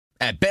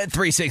At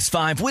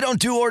Bet365, we don't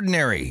do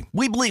ordinary.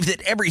 We believe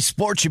that every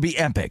sport should be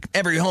epic.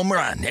 Every home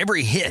run,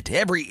 every hit,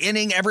 every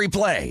inning, every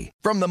play.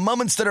 From the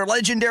moments that are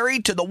legendary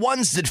to the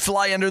ones that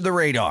fly under the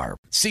radar.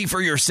 See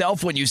for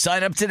yourself when you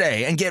sign up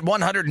today and get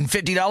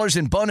 $150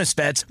 in bonus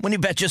bets when you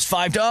bet just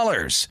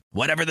 $5.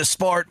 Whatever the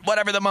sport,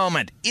 whatever the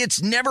moment,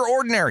 it's never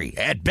ordinary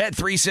at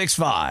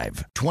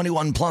Bet365.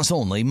 21 plus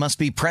only. Must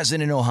be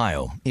present in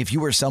Ohio. If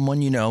you or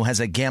someone you know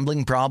has a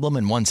gambling problem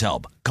and wants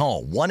help,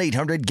 call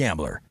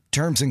 1-800-GAMBLER.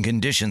 Terms and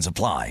conditions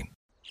apply.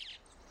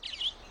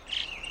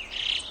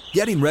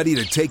 Getting ready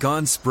to take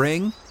on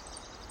spring?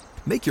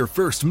 Make your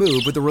first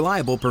move with the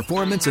reliable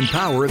performance and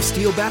power of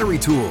Steel battery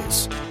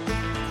tools.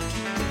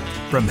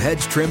 From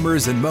hedge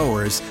trimmers and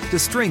mowers to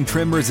string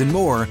trimmers and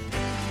more,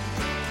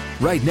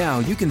 right now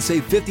you can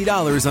save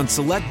 $50 on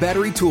select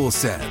battery tool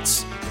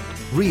sets.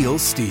 Real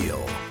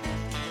Steel.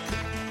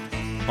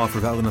 Offer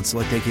valid on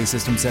select AK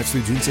system sets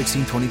through June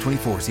 16,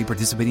 2024. See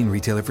participating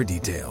retailer for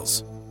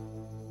details.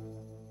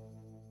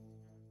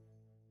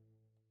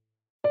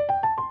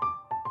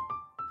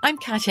 I'm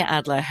Katya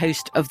Adler,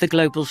 host of The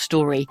Global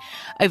Story.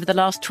 Over the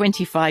last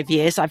 25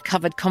 years, I've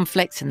covered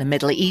conflicts in the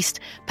Middle East,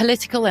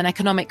 political and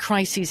economic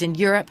crises in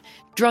Europe,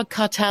 drug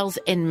cartels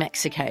in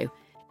Mexico.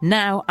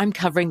 Now I'm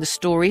covering the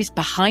stories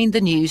behind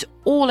the news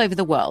all over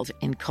the world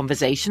in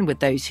conversation with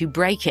those who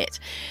break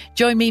it.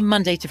 Join me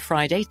Monday to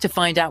Friday to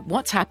find out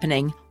what's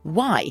happening,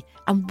 why,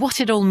 and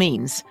what it all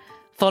means.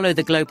 Follow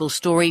The Global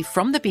Story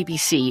from the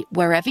BBC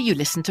wherever you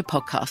listen to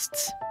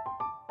podcasts.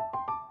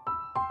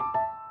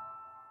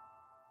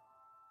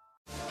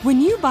 When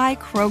you buy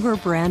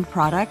Kroger brand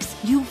products,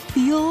 you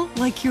feel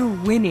like you're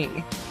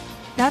winning.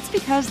 That's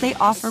because they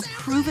offer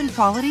proven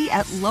quality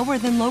at lower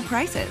than low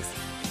prices.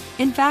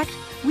 In fact,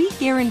 we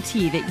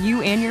guarantee that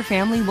you and your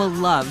family will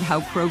love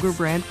how Kroger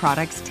brand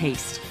products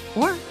taste,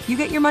 or you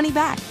get your money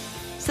back.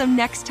 So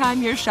next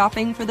time you're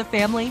shopping for the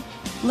family,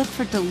 look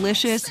for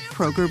delicious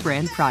Kroger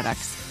brand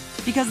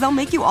products, because they'll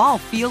make you all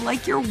feel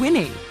like you're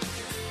winning.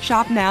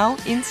 Shop now,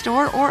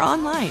 in-store, or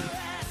online.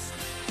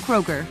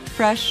 Kroger,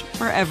 fresh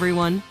for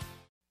everyone.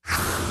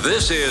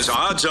 This is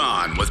Odds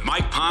On with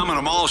Mike Palm and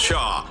Amal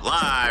Shaw,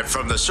 live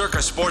from the Circa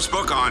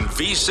Sportsbook on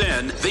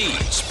VSiN, the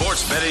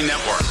sports betting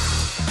network.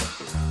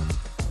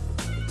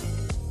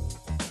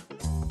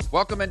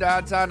 Welcome into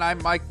Odds On. I'm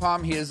Mike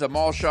Palm. He is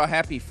Amal Shaw.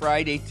 Happy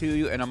Friday to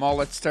you. And Amal,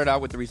 let's start out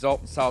with the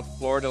result in South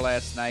Florida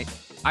last night.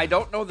 I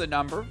don't know the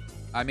number.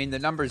 I mean, the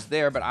number's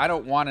there, but I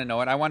don't want to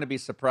know it. I want to be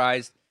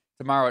surprised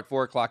tomorrow at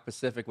 4 o'clock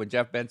Pacific when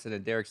Jeff Benson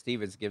and Derek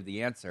Stevens give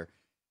the answer.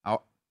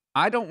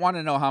 I don't want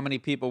to know how many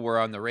people were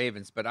on the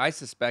Ravens, but I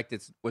suspect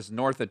it was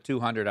north of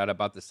 200 out of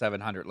about the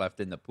 700 left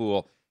in the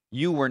pool.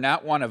 You were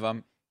not one of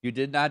them. You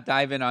did not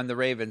dive in on the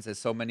Ravens as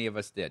so many of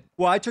us did.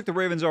 Well, I took the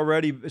Ravens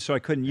already, so I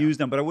couldn't use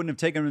them, but I wouldn't have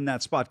taken them in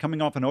that spot.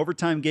 Coming off an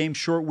overtime game,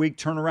 short week,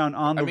 turnaround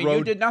on the road.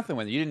 You did nothing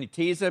with it. You didn't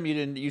tease them.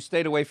 You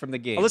stayed away from the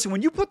game. Well, listen,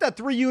 when you put that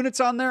 3 units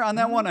on there, on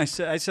that one, I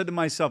said to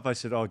myself,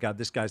 oh, God,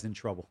 this guy's in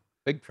trouble.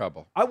 Big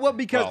trouble. I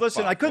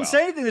couldn't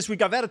say anything this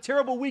week. I've had a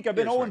terrible week. I've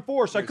been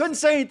 0-4, so I couldn't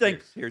say anything.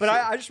 But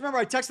I just remember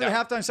I texted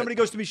at halftime. Somebody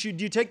goes to me,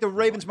 do you take the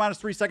Ravens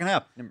 -3 second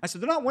half? I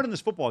said, they're not winning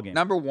this football game.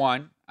 Number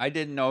one, I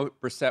didn't know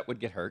Brissett would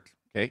get hurt,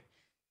 okay?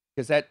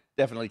 Because that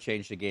definitely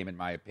changed the game, in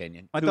my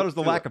opinion. I thought it was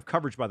the lack of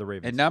coverage by the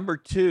Ravens. And number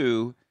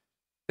two,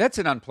 that's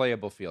an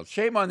unplayable field.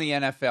 Shame on the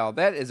NFL.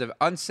 That is an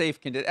unsafe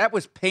condition. That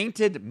was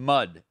painted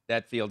mud,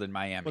 that field in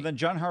Miami. Well, then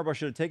John Harbaugh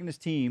should have taken his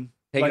team.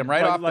 Taking them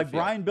right off the like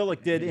field. Brian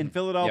Billick did in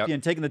Philadelphia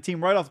and taking the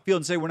team right off the field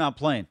and say, we're not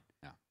playing.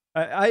 Yeah.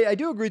 I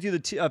do agree with you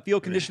that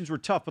field conditions were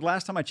tough, but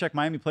last time I checked,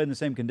 Miami played in the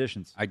same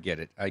conditions. I get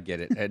it.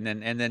 and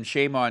then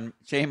shame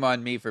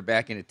on me for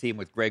backing a team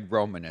with Greg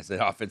Roman as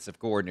the offensive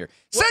coordinator.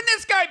 Send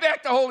this guy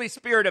back to Holy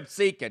Spirit of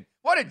Seeking.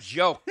 What a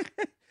joke.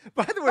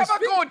 By the way, how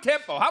about going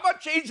tempo? How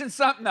about changing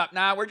something up?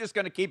 Nah, we're just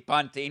going to keep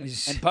punting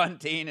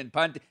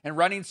and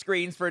running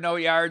screens for no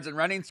yards and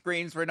running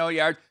screens for no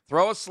yards.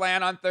 Throw a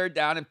slant on third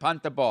down and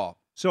punt the ball.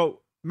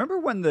 So remember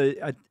when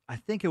I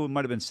think it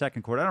might have been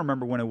second quarter. I don't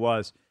remember when it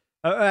was.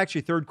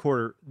 Actually, third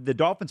quarter, the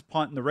Dolphins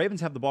punt and the Ravens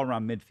have the ball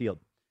around midfield.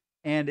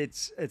 And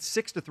it's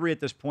 6-3 at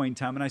this point in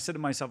time. And I said to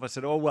myself,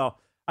 oh, well,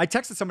 I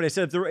texted somebody. I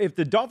said, if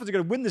the Dolphins are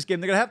going to win this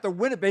game, they're going to have to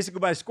win it basically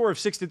by a score of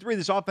 6-3.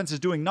 This offense is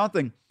doing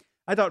nothing.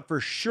 I thought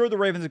for sure the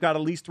Ravens have got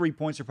at least 3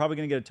 points. They're probably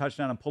going to get a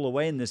touchdown and pull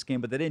away in this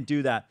game, but they didn't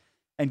do that.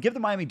 And give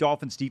the Miami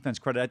Dolphins defense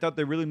credit. I thought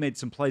they really made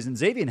some plays. And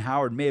Xavier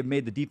Howard may have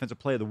made the defensive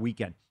play of the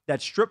weekend.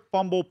 That strip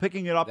fumble,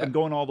 picking it up and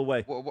going all the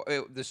way.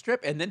 The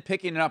strip and then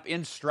picking it up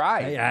in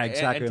stride. Yeah,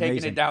 exactly. And taking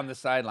Amazing. it down the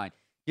sideline.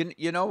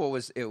 You know what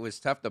was? It was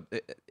tough.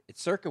 At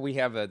Circa, we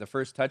have the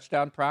first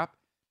touchdown prop.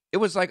 It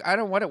was like, I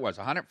don't know what it was,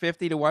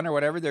 150 to 1 or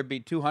whatever. There'd be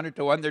 200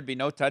 to 1. There'd be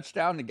no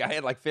touchdown. The guy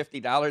had like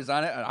 $50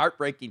 on it, a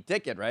heartbreaking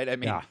ticket, right? I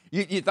mean,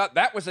 you thought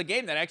that was a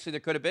game that actually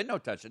there could have been no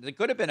touchdown. It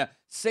could have been a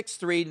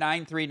 6-3,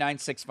 9-3,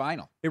 9-6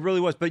 final. It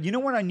really was. But you know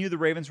when I knew the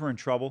Ravens were in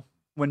trouble?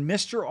 When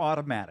Mr.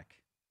 Automatic,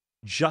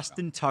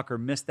 Justin Tucker,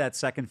 missed that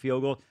second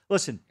field goal.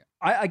 Listen,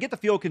 I get the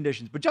field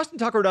conditions, but Justin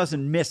Tucker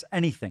doesn't miss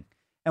anything.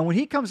 And when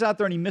he comes out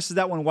there and he misses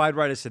that one wide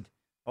right, I said,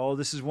 oh,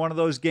 this is one of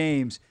those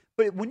games.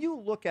 But when you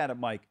look at it,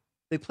 Mike,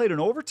 They played an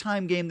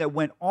overtime game that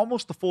went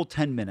almost the full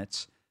 10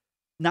 minutes.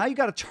 Now you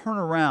got to turn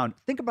around.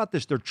 Think about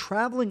this. They're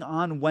traveling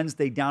on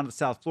Wednesday down to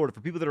South Florida.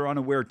 For people that are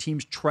unaware,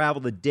 teams travel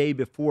the day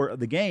before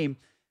the game.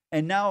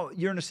 And now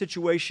you're in a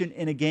situation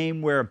in a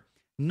game where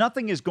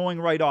nothing is going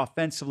right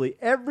offensively.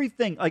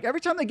 Everything, like every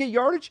time they get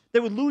yardage, they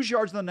would lose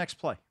yards in the next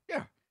play.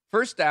 Yeah.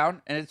 First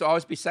down, and it'll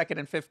always be 2nd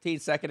and 15,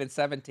 2nd and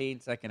 17,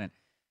 2nd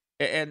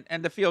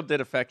and the field did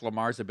affect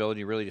Lamar's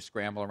ability really to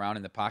scramble around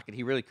in the pocket.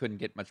 He really couldn't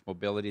get much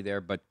mobility there.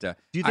 But do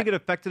you think it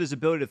affected his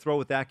ability to throw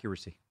with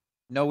accuracy?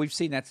 No, we've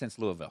seen that since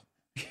Louisville.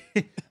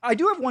 I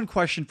do have one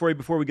question for you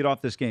before we get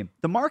off this game.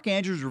 The Mark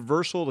Andrews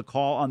reversal to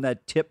call on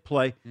that tip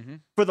play. Mm-hmm.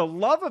 For the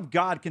love of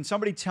God, can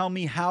somebody tell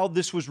me how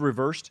this was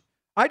reversed?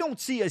 I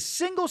don't see a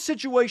single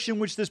situation in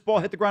which this ball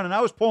hit the ground, and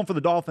I was pulling for the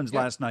Dolphins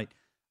last night.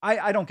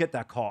 I don't get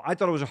that call. I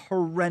thought it was a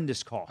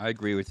horrendous call. I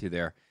agree with you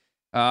there.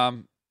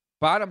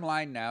 Bottom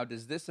line now,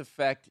 does this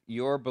affect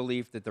your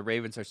belief that the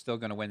Ravens are still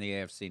going to win the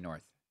AFC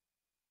North?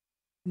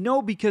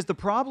 No, because the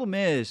problem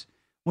is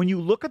when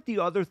you look at the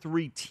other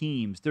three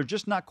teams, they're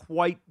just not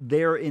quite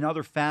there in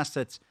other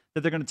facets that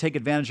they're going to take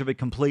advantage of it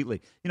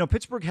completely. You know,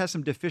 Pittsburgh has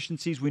some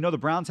deficiencies. We know the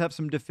Browns have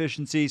some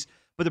deficiencies,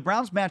 but the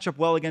Browns match up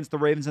well against the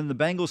Ravens, and the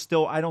Bengals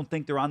still, I don't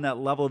think they're on that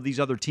level of these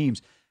other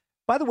teams.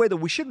 By the way, though,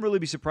 we shouldn't really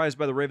be surprised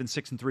by the Ravens'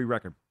 6-3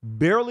 record.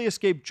 Barely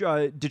escaped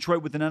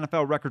Detroit with an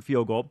NFL record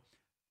field goal.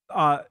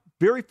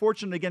 Very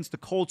fortunate against the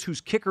Colts,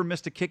 whose kicker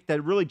missed a kick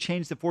that really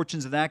changed the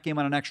fortunes of that game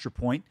on an extra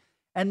point.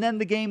 And then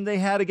the game they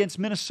had against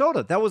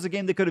Minnesota. That was a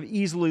game they could have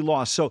easily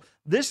lost. So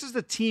this is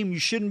the team you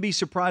shouldn't be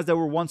surprised that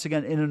we're once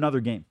again in another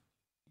game.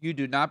 You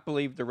do not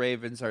believe the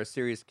Ravens are a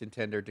serious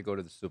contender to go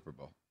to the Super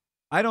Bowl?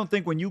 I don't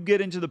think when you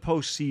get into the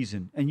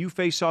postseason and you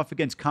face off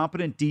against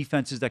competent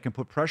defenses that can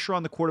put pressure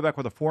on the quarterback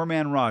with a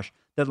four-man rush,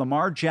 that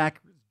Lamar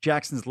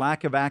Jackson's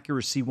lack of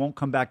accuracy won't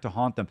come back to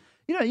haunt them.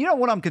 You know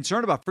what I'm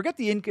concerned about? Forget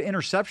the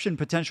interception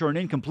potential or an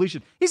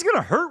incompletion. He's going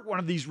to hurt one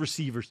of these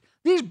receivers.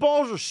 These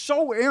balls are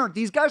so errant.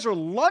 These guys are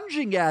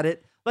lunging at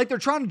it like they're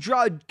trying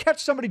to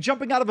catch somebody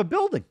jumping out of a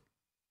building.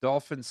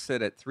 Dolphins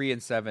sit at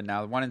 3-7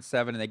 now,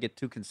 1-7, and they get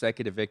 2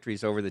 consecutive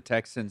victories over the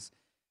Texans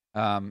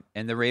and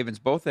the Ravens,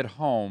 both at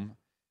home.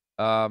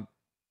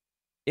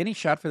 Any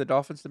shot for the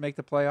Dolphins to make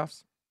the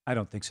playoffs? I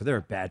don't think so. They're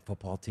a bad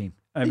football team.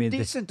 They're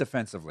decent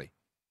defensively.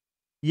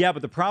 Yeah,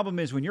 but the problem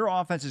is when your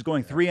offense is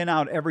going 3 and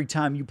out every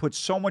time, you put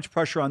so much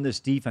pressure on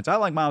this defense. I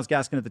like Myles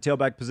Gaskin at the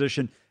tailback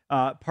position.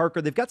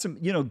 Parker, they've got some,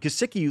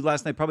 Gesicki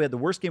last night probably had the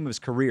worst game of his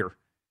career.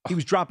 He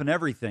was dropping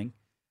everything.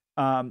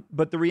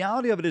 But the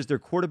reality of it is their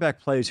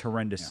quarterback play is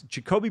horrendous. Yeah.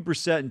 Jacoby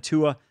Brissett and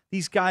Tua,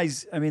 these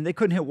guys, they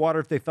couldn't hit water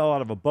if they fell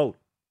out of a boat.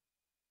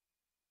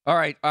 All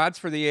right, odds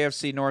for the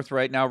AFC North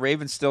right now.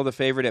 Ravens still the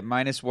favorite at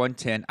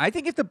 -110. I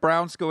think if the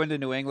Browns go into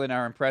New England,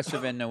 are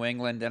impressive in New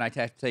England, then I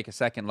have to take a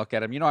second look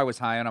at them. I was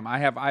high on them. I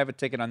have a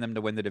ticket on them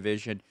to win the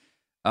division,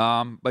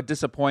 but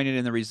disappointed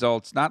in the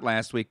results, not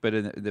last week, but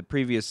in the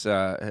previous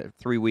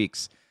 3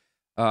 weeks.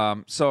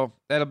 So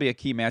that'll be a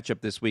key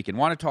matchup this week. And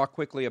want to talk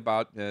quickly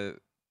about the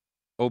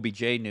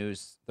OBJ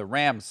news. The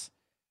Rams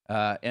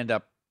end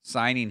up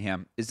signing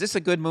him. Is this a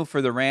good move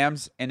for the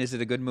Rams, and is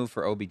it a good move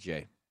for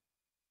OBJ?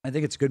 I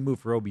think it's a good move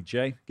for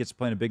OBJ. Gets to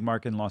play in a big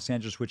market in Los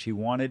Angeles, which he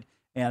wanted,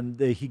 and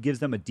he gives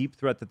them a deep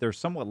threat that they're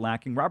somewhat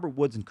lacking. Robert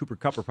Woods and Cooper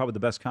Kupp are probably the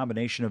best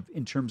combination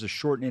in terms of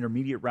short and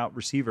intermediate route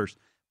receivers,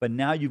 but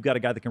now you've got a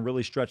guy that can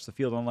really stretch the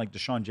field, unlike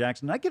Deshaun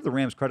Jackson. And I give the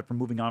Rams credit for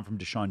moving on from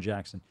Deshaun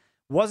Jackson.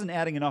 Wasn't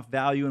adding enough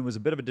value and was a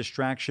bit of a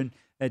distraction.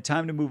 Had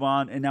time to move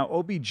on, and now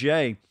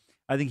OBJ,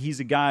 I think he's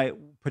a guy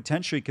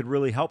potentially could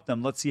really help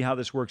them. Let's see how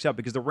this works out,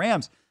 because the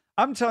Rams,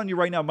 I'm telling you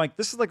right now, Mike,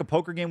 this is like a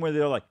poker game where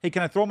they're like, hey,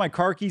 can I throw my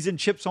car keys in,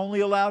 chips only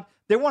allowed?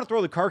 They want to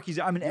throw the car keys.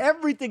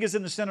 Everything is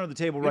in the center of the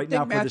table right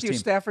now for this team. Matthew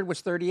Stafford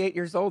was 38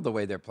 years old the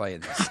way they're playing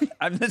this.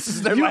 This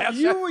is their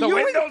last shot. The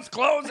window's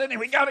closing, and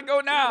we got to go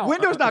now.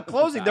 Window's not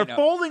closing. They're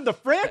folding the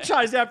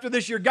franchise after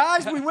this year.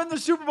 Guys, we win the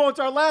Super Bowl. It's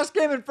our last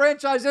game in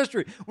franchise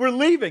history. We're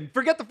leaving.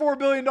 Forget the $4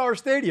 billion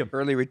stadium.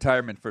 Early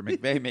retirement for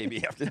McVay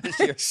maybe after this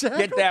year.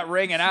 Exactly. Get that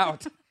ring and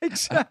out.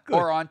 Exactly.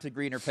 Or on to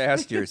greener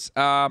pastures.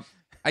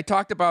 I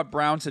talked about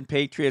Browns and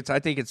Patriots. I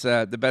think it's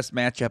the best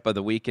matchup of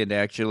the weekend,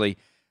 actually.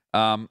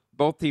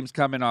 Both teams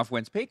coming off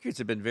wins. Patriots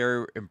have been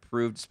very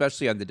improved,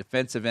 especially on the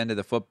defensive end of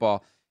the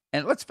football.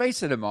 And let's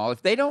face it, Amal,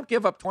 if they don't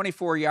give up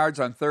 24 yards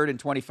on 3rd and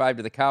 25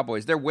 to the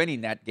Cowboys, they're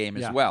winning that game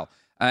as well.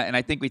 And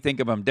I think we think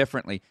of them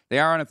differently. They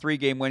are on a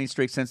 3-game winning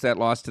streak since that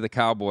loss to the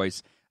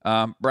Cowboys.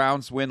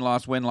 Browns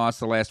win-loss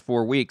the last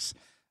 4 weeks.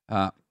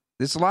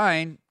 This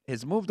line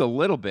has moved a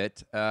little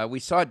bit. We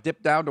saw it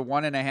dip down to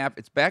 1.5.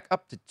 It's back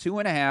up to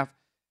 2.5.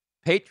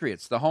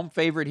 Patriots, the home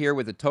favorite here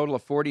with a total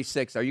of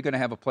 46. Are you going to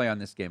have a play on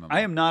this game?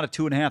 I am not. A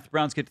 2.5. The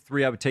Browns get to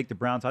 3. I would take the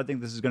Browns. I think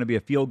this is going to be a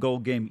field goal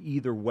game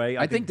either way.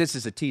 I think this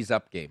is a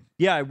tease-up game.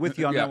 Yeah, I'm with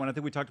you on that one. I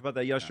think we talked about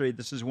that yesterday. Yeah.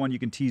 This is one you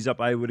can tease up.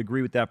 I would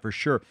agree with that for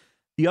sure.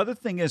 The other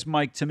thing is,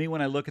 Mike, to me,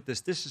 when I look at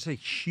this is a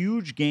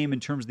huge game in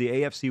terms of the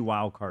AFC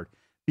wild card,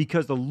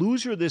 because the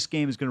loser of this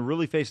game is going to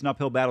really face an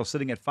uphill battle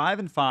sitting at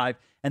 5-5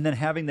 and then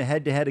having the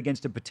head-to-head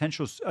against a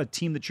potential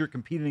team that you're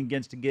competing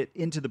against to get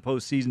into the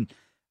postseason.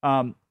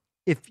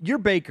 if you're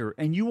Baker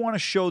and you want to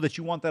show that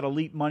you want that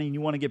elite money and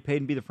you want to get paid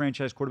and be the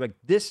franchise quarterback,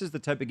 this is the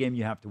type of game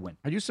you have to win.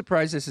 Are you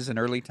surprised this is an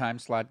early time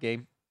slot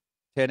game,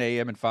 10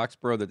 a.m. in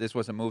Foxborough, that this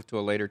wasn't moved to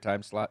a later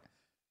time slot?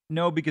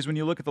 No, because when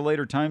you look at the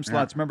later time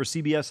slots, remember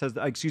Fox has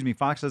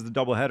the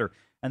doubleheader,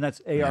 and that's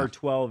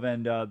AR-12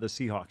 and the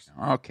Seahawks.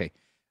 Okay.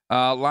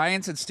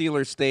 Lions and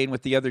Steelers staying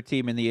with the other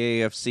team in the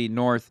AFC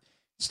North.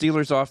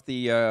 Steelers off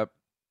the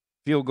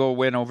field goal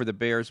win over the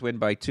Bears, win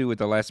by 2 with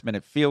the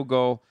last-minute field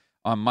goal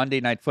on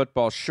Monday Night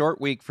Football. Short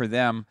week for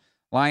them.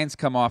 Lions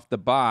come off the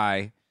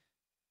bye.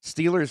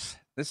 Steelers,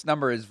 this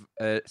number is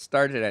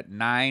started at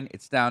 9.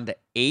 It's down to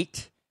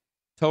 8.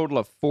 Total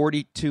of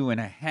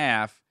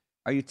 42.5.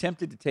 Are you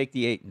tempted to take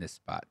the 8 in this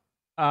spot?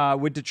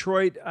 With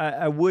Detroit,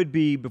 I would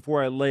be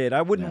before I lay it.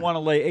 I wouldn't want to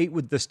lay 8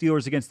 with the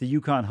Steelers against the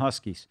UConn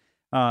Huskies.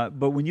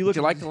 But when you look, would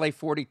you like to lay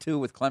 42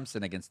 with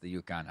Clemson against the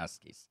UConn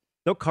Huskies?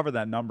 They'll cover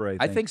that number.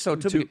 I think so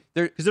too.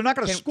 Because they're not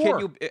going to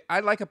score.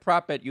 I like a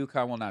prop bet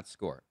UConn will not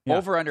score.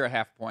 Over under a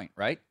half point,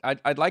 right?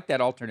 I'd like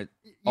that alternate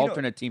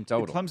team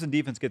total. The Clemson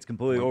defense gets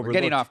completely overlooked. We're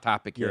getting off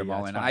topic here,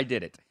 Mullen. I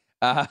did it.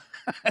 I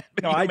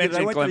went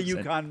Clemson. to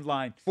the UConn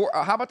line.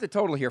 How about the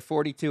total here?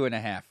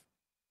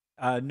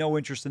 42.5. No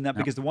interest in that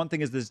because the one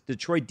thing is this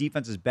Detroit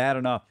defense is bad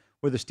enough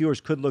where the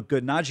Steelers could look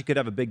good. Najee could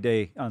have a big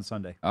day on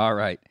Sunday. All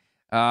right.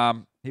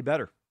 He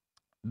better.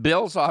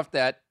 Bills off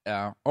that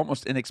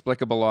almost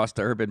inexplicable loss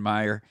to Urban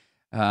Meyer.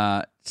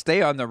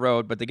 Stay on the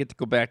road, but they get to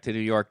go back to New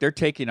York. They're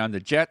taking on the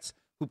Jets,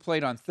 who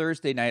played on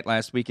Thursday night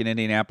last week in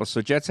Indianapolis.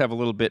 So Jets have a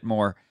little bit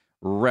more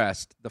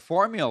rest. The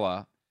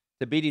formula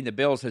to beating the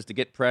Bills is to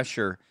get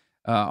pressure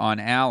on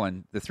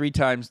Allen. The three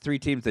teams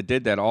that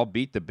did that all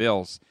beat the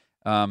Bills.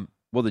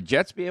 Will the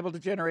Jets be able to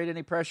generate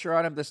any pressure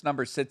on him? This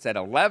number sits at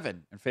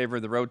 11 in favor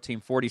of the road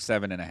team,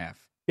 47.5.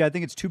 Yeah, I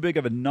think it's too big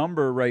of a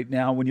number right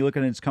now. When you look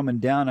at it, it's coming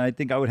down. I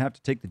think I would have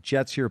to take the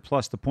Jets here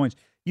plus the points.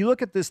 You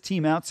look at this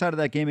team outside of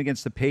that game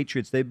against the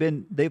Patriots.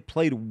 They've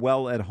played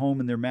well at home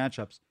in their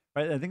matchups.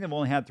 Right? I think they've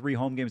only had 3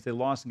 home games. They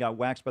lost and got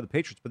waxed by the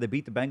Patriots, but they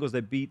beat the Bengals.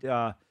 They beat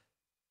I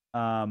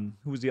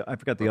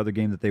forgot the other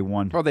game that they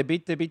won. Oh, they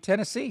beat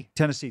Tennessee.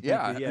 Tennessee,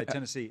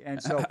 Tennessee.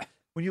 And so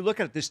when you look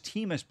at it, this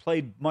team has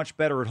played much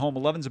better at home.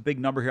 11's a big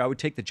number here. I would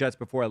take the Jets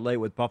before I lay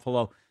with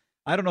Buffalo.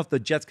 I don't know if the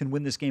Jets can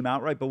win this game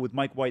outright, but with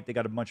Mike White, they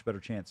got a much better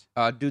chance.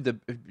 Do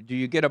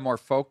you get a more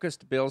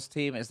focused Bills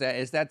team? Is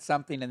that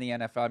something in the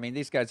NFL? I mean,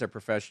 these guys are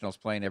professionals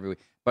playing every week,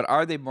 but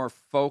are they more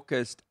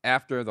focused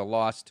after the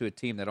loss to a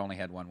team that only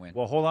had 1 win?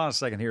 Well, hold on a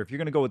second here. If you're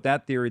going to go with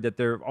that theory that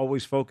they're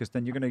always focused,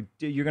 then you're going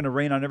to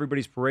rain on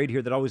everybody's parade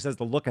here that always has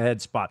the look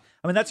ahead spot.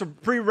 I mean, that's a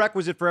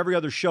prerequisite for every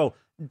other show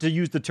to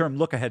use the term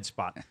look ahead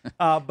spot.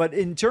 But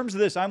in terms of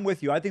this, I'm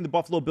with you. I think the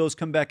Buffalo Bills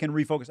come back and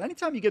refocus.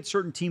 Anytime you get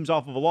certain teams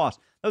off of a loss,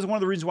 that was one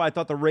of the reasons why I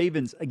thought the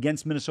Ravens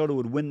against Minnesota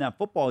would win that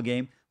football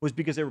game, was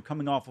because they were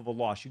coming off of a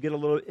loss. You get a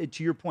little,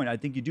 to your point, I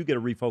think you do get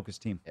a refocused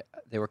team.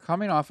 They were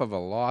coming off of a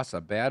loss,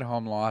 a bad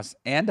home loss,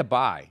 and a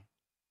bye,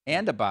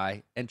 and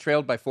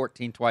trailed by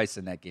 14 twice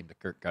in that game to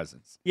Kirk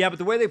Cousins. Yeah, but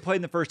the way they played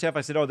in the first half,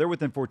 I said, they're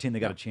within 14. They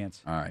got a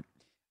chance. All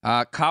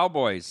right.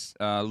 Cowboys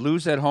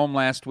lose at home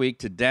last week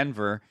to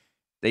Denver.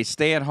 They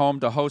stay at home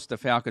to host the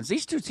Falcons.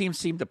 These two teams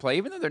seem to play,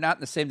 even though they're not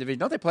in the same division.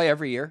 Don't they play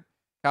every year?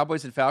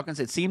 Cowboys and Falcons?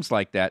 It seems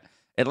like that.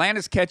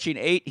 Atlanta's catching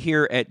 8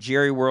 here at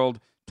Jerry World.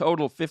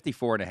 Total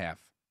 54.5.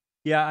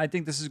 Yeah, I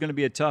think this is going to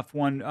be a tough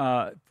one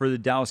for the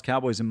Dallas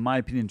Cowboys, in my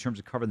opinion, in terms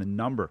of covering the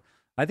number.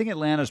 I think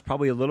Atlanta is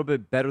probably a little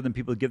bit better than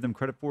people give them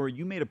credit for.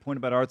 You made a point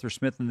about Arthur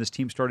Smith and this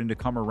team starting to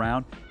come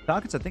around.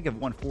 Falcons, I think, have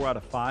won 4 out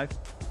of 5.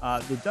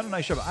 They've done a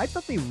nice job. I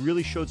thought they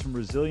really showed some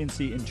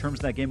resiliency in terms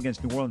of that game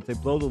against New Orleans. They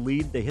blow the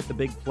lead, they hit the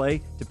big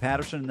play to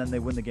Patterson, and then they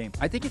win the game.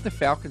 I think if the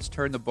Falcons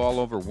turn the ball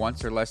over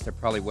once or less, they're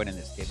probably winning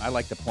this game. I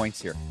like the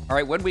points here. All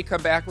right, when we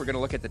come back, we're going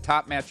to look at the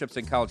top matchups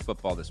in college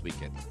football this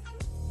weekend.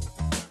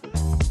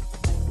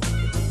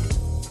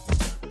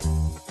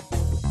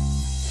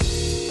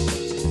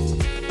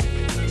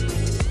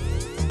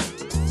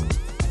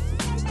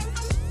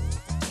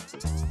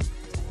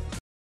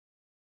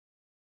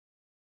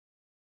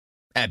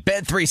 At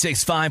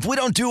Bet365, we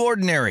don't do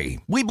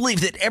ordinary. We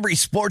believe that every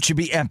sport should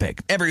be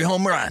epic. Every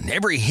home run,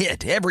 every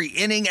hit, every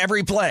inning,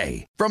 every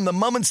play. From the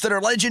moments that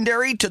are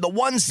legendary to the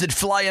ones that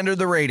fly under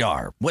the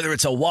radar. Whether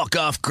it's a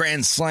walk-off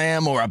grand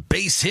slam or a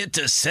base hit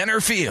to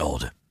center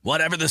field.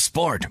 Whatever the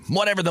sport,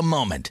 whatever the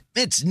moment.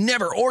 It's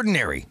never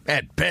ordinary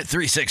at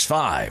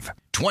Bet365.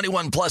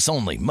 21 plus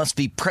only. Must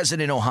be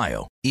present in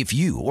Ohio. If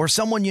you or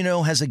someone you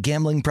know has a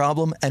gambling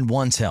problem and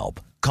wants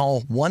help,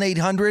 call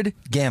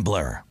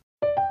 1-800-GAMBLER.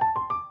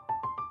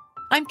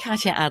 I'm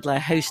Katya Adler,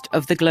 host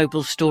of The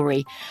Global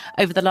Story.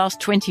 Over the last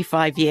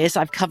 25 years,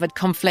 I've covered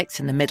conflicts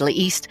in the Middle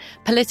East,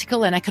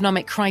 political and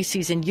economic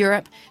crises in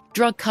Europe,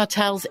 drug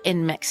cartels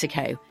in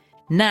Mexico.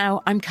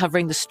 Now I'm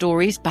covering the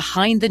stories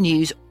behind the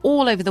news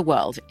all over the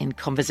world in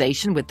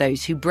conversation with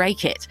those who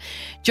break it.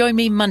 Join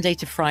me Monday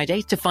to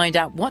Friday to find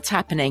out what's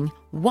happening,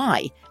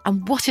 why,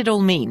 and what it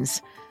all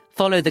means.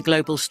 Follow The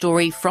Global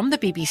Story from the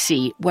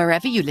BBC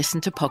wherever you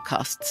listen to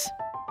podcasts.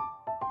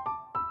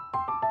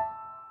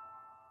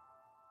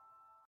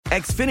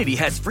 Xfinity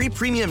has free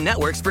premium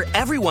networks for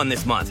everyone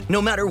this month,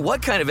 no matter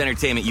what kind of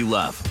entertainment you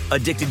love.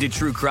 Addicted to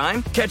true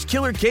crime? Catch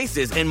killer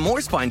cases and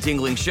more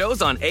spine-tingling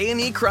shows on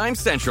A&E Crime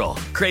Central.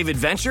 Crave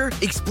adventure?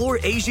 Explore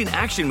Asian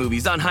action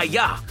movies on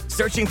Hi-YAH.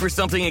 Searching for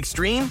something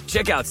extreme?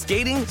 Check out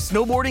skating,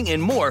 snowboarding,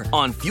 and more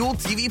on Fuel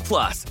TV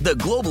Plus, the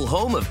global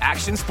home of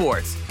action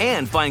sports.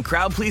 And find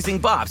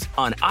crowd-pleasing bops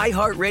on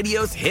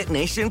iHeartRadio's Hit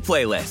Nation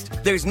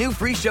playlist. There's new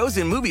free shows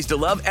and movies to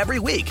love every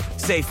week.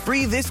 Say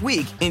free this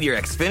week in your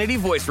Xfinity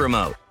voice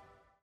remote.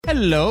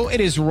 Hello,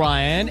 it is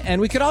Ryan, and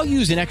we could all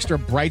use an extra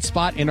bright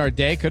spot in our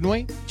day, couldn't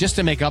we? Just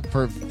to make up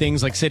for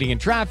things like sitting in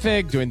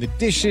traffic, doing the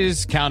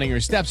dishes, counting your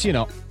steps, you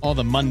know, all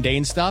the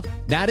mundane stuff.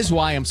 That is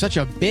why I'm such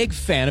a big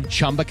fan of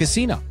Chumba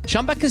Casino.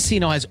 Chumba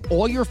Casino has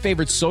all your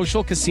favorite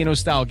social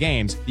casino-style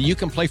games that you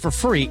can play for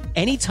free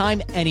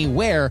anytime,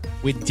 anywhere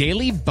with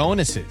daily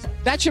bonuses.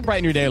 That should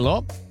brighten your day a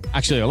little.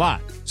 Actually, a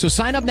lot. So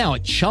sign up now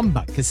at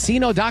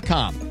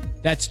ChumbaCasino.com.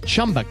 That's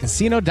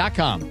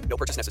ChumbaCasino.com. No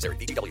purchase necessary.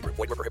 VGW Group.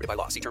 Void where prohibited by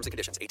law. See terms and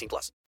conditions.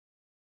 18+.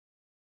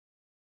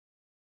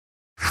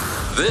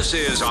 This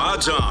is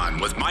Odds On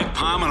with Mike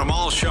Palm and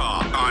Amal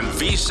Shaw on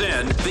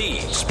VSiN, the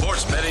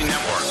Sports Betting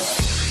Network.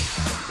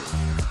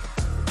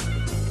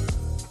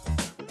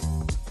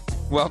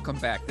 Welcome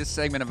back. This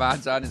segment of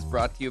Odds On is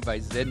brought to you by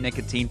Zyn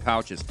Nicotine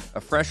Pouches,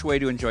 a fresh way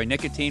to enjoy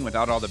nicotine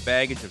without all the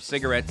baggage of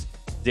cigarettes,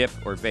 dip,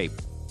 or vape.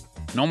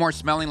 No more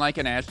smelling like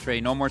an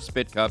ashtray, no more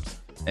spit cups,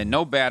 and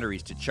no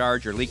batteries to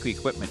charge or leaky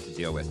equipment to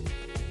deal with.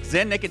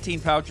 Zyn Nicotine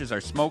Pouches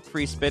are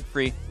smoke-free,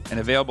 spit-free, and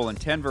available in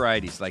 10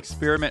 varieties like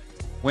spearmint,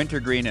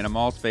 wintergreen, and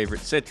Amal's favorite,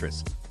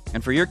 citrus.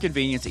 And for your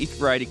convenience, each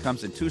variety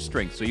comes in 2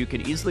 strengths, so you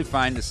can easily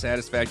find the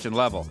satisfaction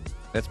level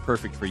that's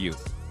perfect for you.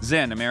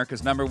 Zyn,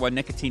 America's #1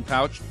 nicotine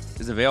pouch,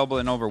 is available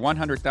in over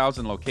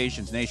 100,000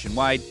 locations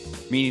nationwide,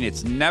 meaning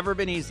it's never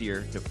been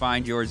easier to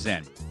find your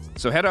Zyn.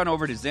 So head on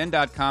over to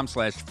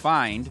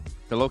zyn.com/find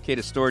to locate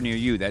a store near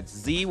you. That's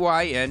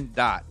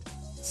ZYN.com/FIND.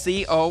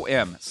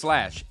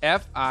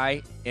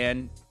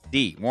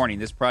 Warning,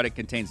 this product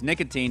contains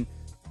nicotine.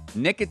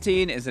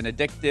 Nicotine is an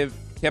addictive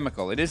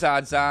chemical. It is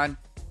Odds On.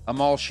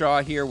 Amal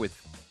Shaw here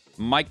with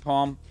Mike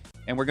Palm,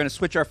 and we're going to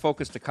switch our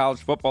focus to college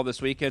football this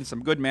weekend.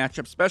 Some good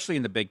matchups, especially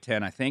in the Big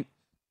Ten, I think.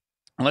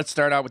 And let's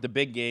start out with the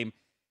big game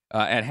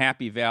at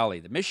Happy Valley.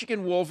 The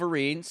Michigan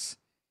Wolverines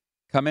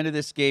come into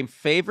this game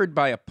favored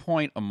by a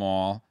point,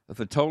 Amal, with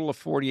a total of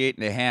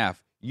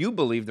 48.5. You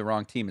believe the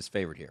wrong team is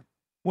favored here.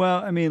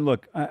 Well, I mean,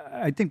 look,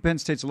 I think Penn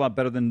State's a lot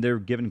better than they're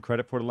given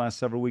credit for the last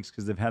several weeks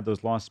because they've had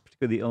those losses,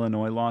 particularly the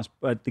Illinois loss.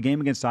 But the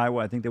game against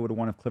Iowa, I think they would have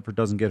won if Clifford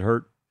doesn't get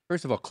hurt.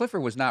 First of all,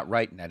 Clifford was not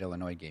right in that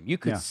Illinois game. You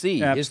could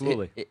see.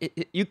 Absolutely.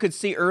 You could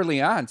see early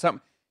on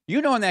something.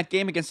 You know, in that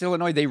game against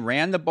Illinois, they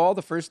ran the ball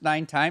the first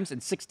 9 times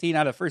and 16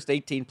 out of the first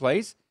 18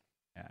 plays.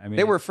 Yeah, I mean,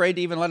 they were afraid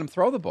to even let him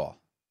throw the ball.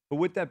 But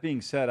with that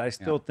being said, I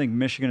still think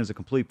Michigan is a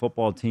complete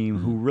football team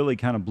who really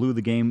kind of blew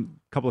the game.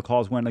 A couple of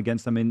calls went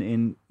against them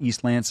in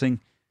East Lansing.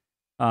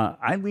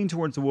 I lean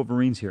towards the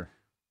Wolverines here.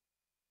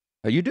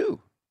 You do?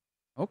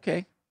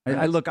 Okay.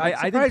 It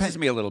surprises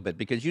me a little bit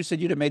because you said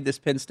you'd have made this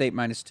Penn State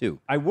 -2.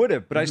 I would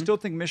have, but I still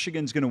think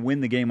Michigan's going to win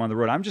the game on the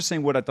road. I'm just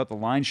saying what I thought the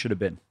line should have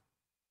been.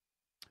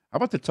 How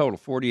about the total,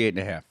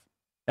 48.5?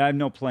 I have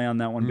no play on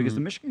that one because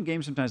the Michigan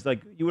game sometimes,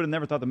 like, you would have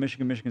never thought the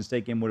Michigan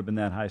State game would have been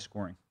that high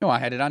scoring. No, I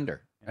had it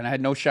under, and I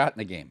had no shot in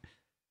the game.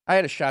 I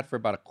had a shot for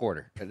about a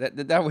quarter.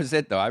 That was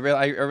it, though. I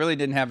really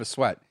didn't have a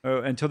sweat.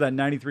 Until that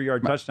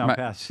 93-yard touchdown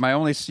pass.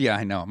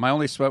 I know. My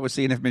only sweat was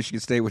seeing if Michigan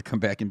State would come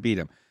back and beat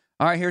them.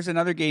 All right, here's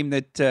another game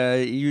that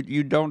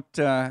you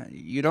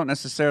don't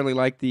necessarily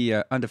like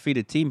the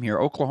undefeated team here.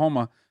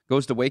 Oklahoma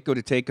goes to Waco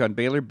to take on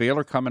Baylor.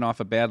 Baylor coming off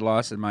a bad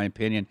loss, in my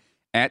opinion,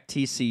 at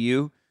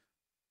TCU.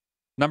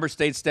 Number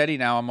stayed steady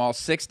now. I'm all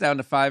 6 down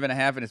to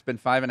 5.5, and it's been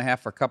 5.5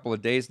 for a couple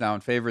of days now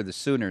in favor of the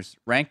Sooners.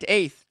 Ranked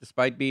 8th,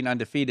 despite being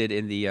undefeated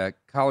in the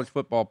college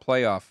football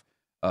playoff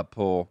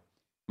poll.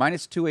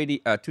 Minus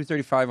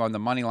 235 on the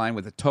money line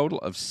with a total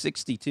of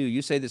 62.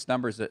 You say this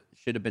number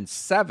should have been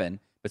 7,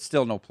 but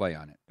still no play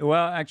on it.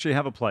 Well, actually,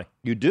 have a play.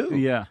 You do?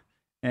 Yeah.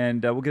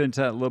 And we'll get into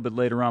that a little bit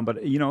later on. But,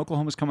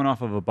 Oklahoma's coming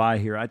off of a bye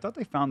here. I thought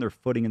they found their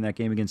footing in that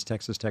game against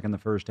Texas Tech in the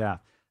first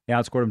half. They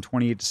outscored them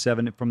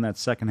 28-7 from that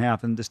second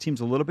half. And this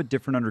team's a little bit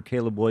different under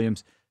Caleb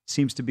Williams.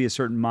 Seems to be a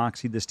certain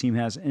moxie this team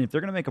has. And if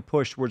they're going to make a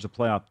push towards a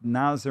playoff,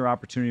 now's their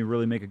opportunity to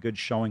really make a good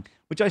showing,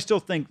 which I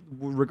still think,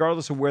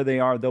 regardless of where they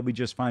are, they'll be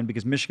just fine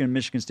because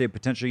Michigan State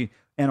potentially,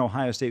 and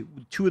Ohio State,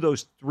 2 of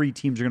those 3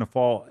 teams are going to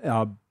fall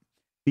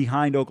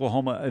behind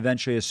Oklahoma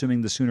eventually,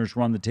 assuming the Sooners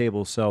run the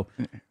table. So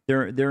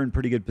they're in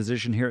pretty good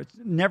position here. It's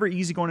never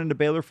easy going into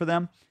Baylor for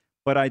them,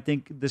 but I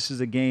think this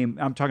is a game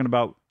I'm talking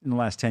about in the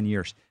last 10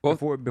 years.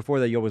 Before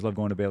that, you always love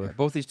going to Baylor.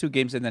 Both these 2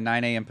 games in the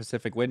 9 a.m.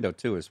 Pacific window,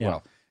 too, as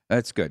well.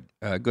 That's good.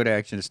 Good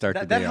action to start the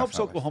day That helps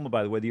Oklahoma,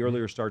 by the way, the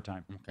earlier start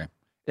time. Okay.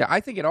 Yeah,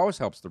 I think it always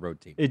helps the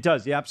road team. It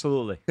does, yeah,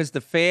 absolutely. Because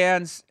the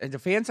fans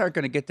aren't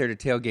going to get there to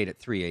tailgate at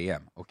 3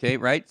 a.m., okay,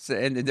 right? So,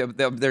 and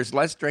there's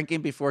less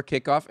drinking before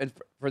kickoff. And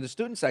for the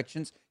student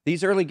sections,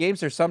 these early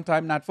games are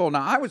sometimes not full.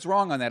 Now, I was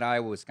wrong on that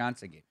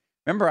Iowa-Wisconsin game.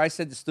 Remember, I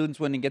said the students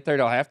wouldn't get there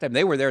till halftime.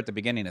 They were there at the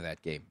beginning of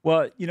that game.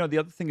 Well, the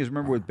other thing is,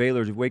 remember with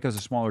Baylor, Waco's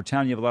a smaller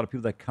town. You have a lot of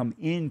people that come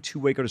into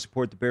Waco to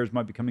support the Bears.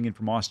 Might be coming in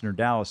from Austin or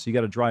Dallas, so you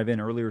got to drive in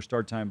earlier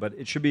start time. But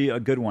it should be a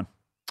good one.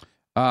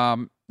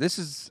 This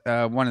is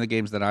one of the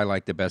games that I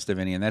like the best of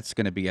any, and that's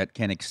going to be at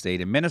Kinnick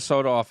State. And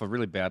Minnesota, off a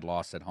really bad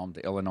loss at home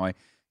to Illinois,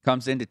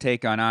 comes in to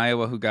take on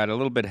Iowa, who got a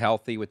little bit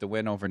healthy with the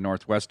win over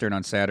Northwestern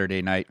on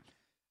Saturday night.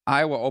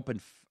 Iowa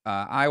opened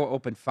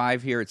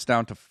 5 here. It's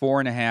down to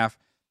 4.5.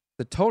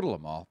 The total of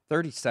them all,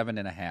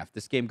 37.5.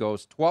 This game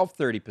goes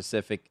 12:30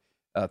 Pacific,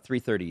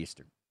 3:30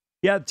 Eastern.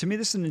 Yeah, to me,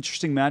 this is an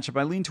interesting matchup.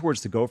 I lean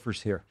towards the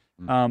Gophers here.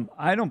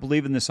 I don't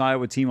believe in this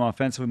Iowa team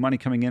offensively. Money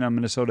coming in on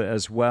Minnesota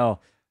as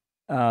well.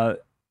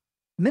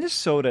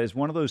 Minnesota is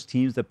one of those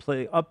teams that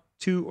play up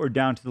to or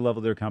down to the level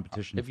of their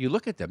competition. If you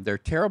look at them, they're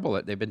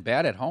terrible. They've been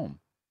bad at home.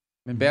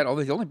 They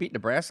only beat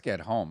Nebraska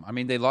at home. I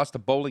mean, they lost to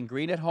Bowling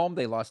Green at home.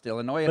 They lost to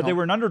Illinois at home. But they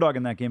were an underdog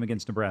in that game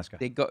against Nebraska.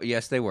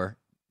 Yes, they were.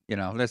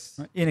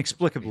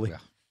 Inexplicably.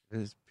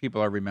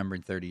 People are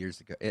remembering 30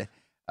 years ago.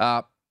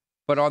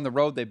 But on the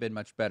road, they've been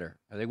much better.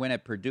 They win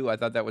at Purdue. I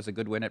thought that was a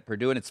good win at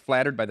Purdue, and it's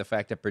flattered by the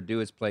fact that Purdue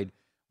has played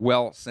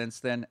well since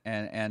then.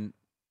 And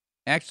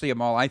actually,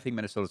 Amal, I think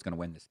Minnesota's going to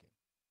win this game.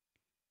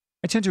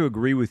 I tend to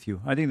agree with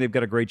you. I think they've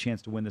got a great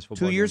chance to win this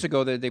football game. 2 years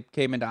ago, they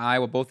came into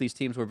Iowa. Both these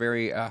teams were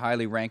very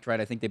highly ranked, right?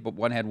 I think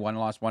one had one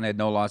loss, one had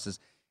no losses.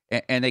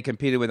 And they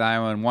competed with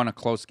Iowa and won a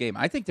close game.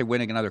 I think they're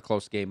winning another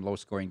close game,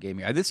 low-scoring game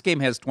here. This game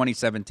has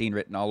 2017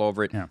 written all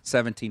over it,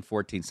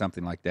 17-14,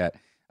 something like that.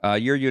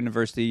 Your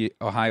University,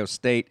 Ohio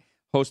State,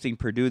 hosting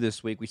Purdue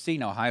this week. We've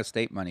seen Ohio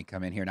State money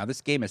come in here. Now,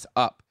 this game is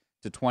up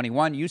to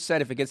 21. You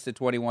said if it gets to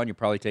 21, you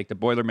probably take the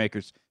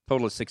Boilermakers.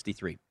 Total is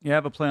 63. You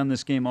have a play on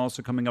this game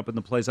also coming up in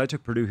the plays. I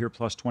took Purdue here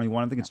plus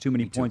 21. I think it's too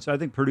many points. I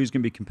think Purdue's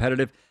going to be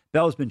competitive.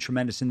 Bell has been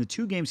tremendous. In the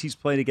 2 games he's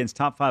played against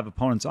top 5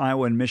 opponents,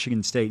 Iowa and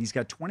Michigan State, he's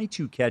got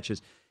 22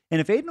 catches. And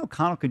if Aiden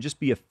O'Connell can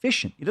just be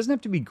efficient, he doesn't have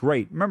to be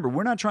great. Remember,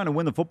 we're not trying to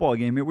win the football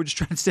game here. We're just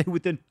trying to stay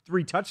within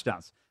 3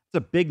 touchdowns. It's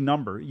a big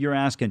number you're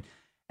asking.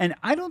 And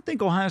I don't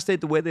think Ohio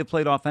State, the way they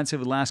played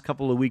offensively the last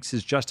couple of weeks,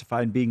 is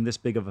justified in being this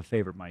big of a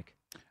favorite, Mike.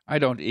 I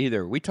don't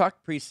either. We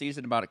talked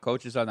preseason about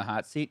coaches on the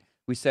hot seat.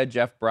 We said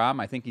Jeff Brom.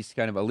 I think he's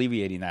kind of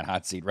alleviating that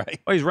hot seat, right?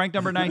 Oh, he's ranked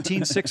number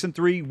 19,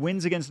 6-3,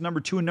 wins against number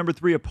 2 and number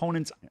 3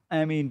 opponents.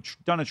 I mean,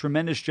 done a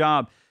tremendous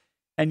job.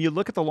 And you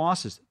look at the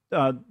losses.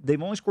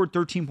 They've only scored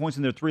 13 points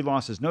in their 3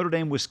 losses. Notre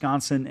Dame,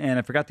 Wisconsin, and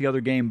I forgot the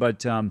other game.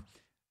 But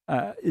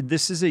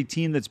this is a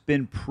team that's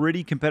been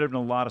pretty competitive in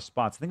a lot of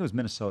spots. I think it was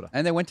Minnesota.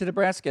 And they went to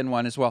Nebraska and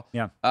won as well.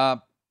 Yeah.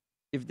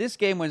 If this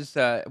game was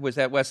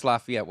at West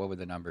Lafayette, what would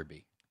the number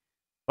be?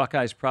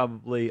 Buckeyes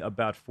probably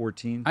about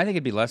 14. I think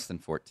it'd be less than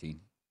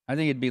 14. I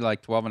think it'd be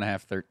like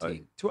 12.5,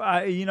 13.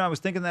 I was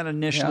thinking that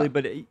initially,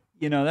 but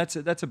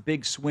that's a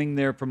big swing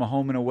there from a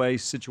home and away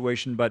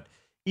situation. But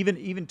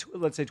even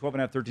let's say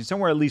 12.5, 13,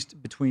 somewhere at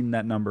least between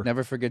that number.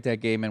 Never forget that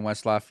game in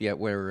West Lafayette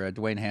where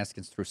Dwayne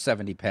Haskins threw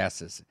 70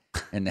 passes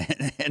in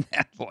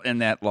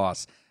that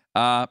loss.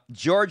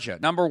 Georgia,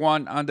 number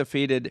 1,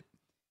 undefeated.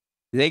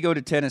 They go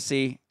to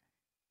Tennessee.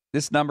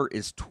 This number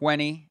is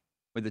 20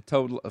 with a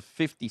total of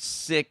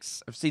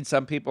 56. I've seen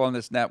some people on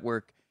this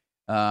network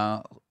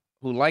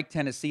who like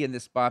Tennessee in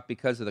this spot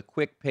because of the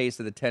quick pace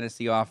of the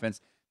Tennessee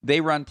offense. They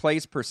run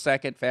plays per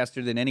second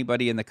faster than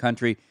anybody in the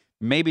country.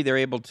 Maybe they're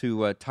able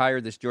to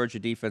tire this Georgia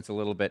defense a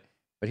little bit.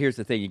 But here's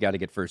the thing. You got to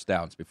get first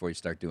downs before you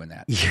start doing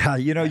that. Yeah,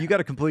 you got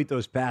to complete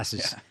those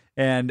passes. Yeah.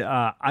 And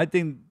I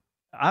think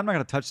I'm not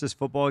going to touch this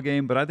football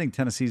game, but I think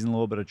Tennessee's in a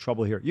little bit of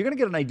trouble here. You're going to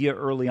get an idea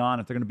early on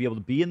if they're going to be able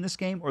to be in this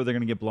game or they're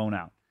going to get blown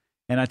out.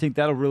 And I think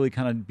that'll really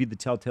kind of be the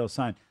telltale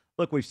sign.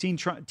 Look, we've seen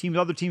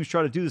other teams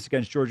try to do this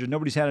against Georgia.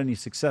 Nobody's had any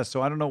success.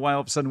 So I don't know why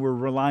all of a sudden we're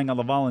relying on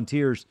the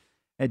Volunteers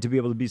to be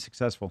able to be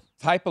successful.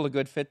 Is Heupel a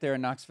good fit there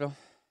in Knoxville?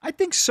 I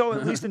think so,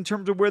 at least in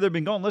terms of where they've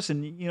been going.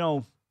 Listen,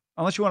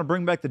 unless you want to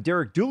bring back the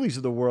Derek Dooleys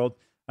of the world,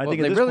 I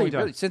think at this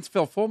point, since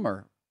Phil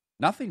Fulmer,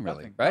 nothing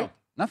really, right? No.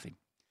 Nothing.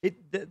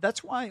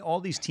 That's why all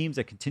these teams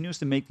that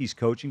continuously make these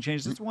coaching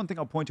changes. That's one thing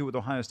I'll point to with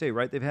Ohio State,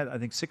 right? They've had, I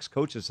think, 6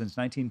 coaches since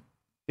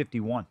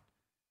 1951.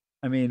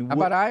 I mean, how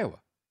about Iowa?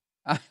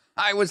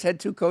 Iowa's had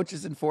 2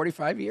 coaches in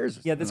 45 years.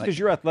 Yeah, that's because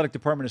your athletic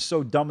department is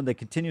so dumb and they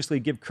continuously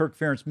give Kirk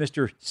Ferentz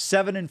Mr.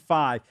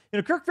 7-5.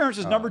 Kirk Ferentz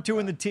is number 2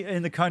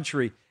 in the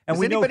country. And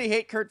Does anybody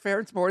hate Kirk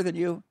Ferentz more than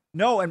you?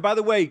 No, and by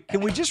the way,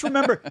 can we just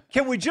remember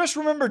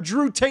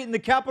Drew Tate in the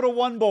Capital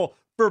One Bowl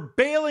for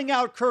bailing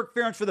out Kirk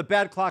Ferentz for the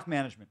bad clock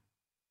management?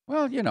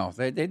 Well,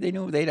 they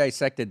knew they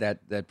dissected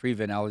that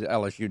prevent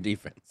LSU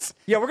defense.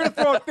 Yeah, we're going to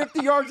throw it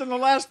 50 yards on the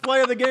last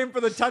play of the game for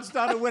the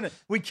touchdown to win it.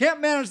 We can't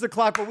manage the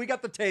clock, but we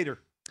got the tater.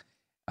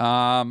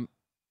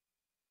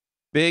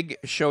 Big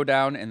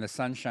showdown in the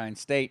Sunshine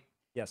State.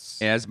 Yes.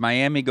 As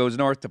Miami goes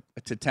north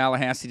to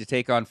Tallahassee to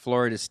take on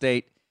Florida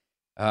State.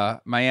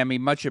 Miami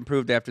much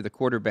improved after the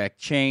quarterback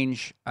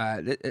change.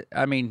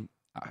 I mean,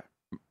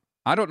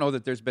 I don't know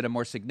that there's been a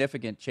more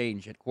significant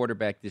change at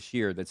quarterback this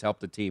year that's helped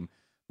the team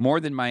more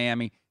than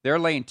Miami. They're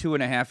laying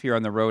 2.5 here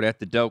on the road at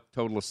the Doak,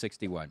 total of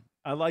 61.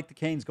 I like the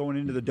Canes going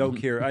into the Doak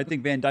here. I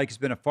think Van Dyke has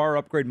been a far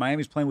upgrade.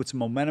 Miami's playing with some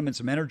momentum and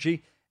some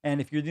energy.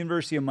 And if you're the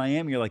University of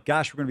Miami, you're like,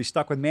 gosh, we're going to be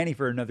stuck with Manny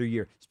for another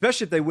year,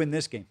 especially if they win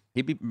this game.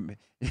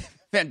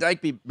 Van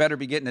Dyke better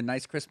be getting a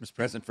nice Christmas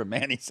present from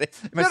Manny.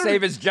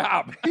 Save his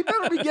job. He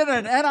better be getting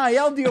an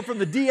NIL deal from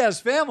the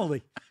Diaz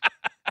family.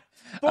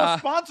 Full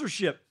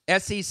sponsorship.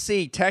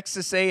 SEC,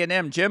 Texas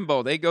A&M,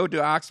 Jimbo, they go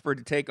to Oxford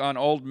to take on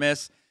Ole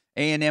Miss.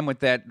 A&M with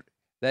that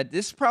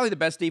this is probably the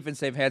best defense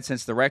they've had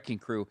since the Wrecking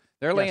Crew.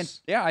 They're laying,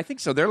 yeah, I think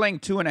so. They're laying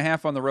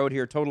 2.5 on the road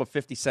here, total of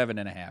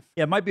 57.5.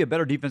 Yeah, it might be a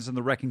better defense than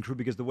the Wrecking Crew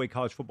because of the way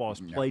college football is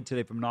played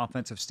today from an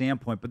offensive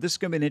standpoint. But this is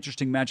going to be an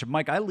interesting matchup.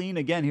 Mike, I lean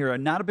again here.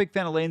 I'm not a big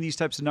fan of laying these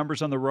types of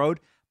numbers on the road,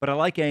 but I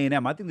like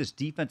A&M. I think this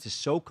defense is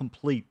so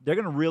complete. They're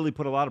going to really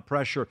put a lot of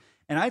pressure.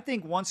 And I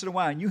think once in a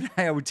while, and you and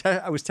I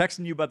was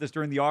texting you about this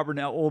during the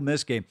Auburn-Ole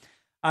Miss game.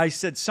 I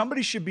said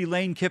somebody should be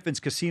Lane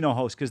Kiffin's casino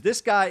host because this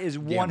guy is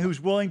one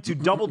who's willing to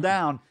double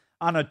down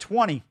on a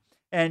 20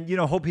 and,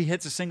 hope he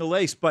hits a single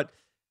ace. But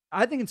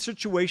I think in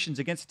situations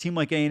against a team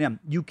like A&M,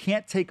 you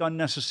can't take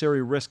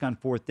unnecessary risk on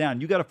fourth down.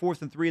 You got a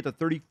 4th and 3 at the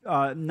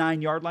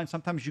 39-yard line.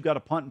 Sometimes you got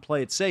to punt and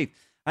play it safe.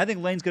 I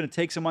think Lane's going to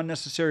take some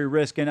unnecessary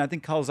risk, and I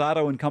think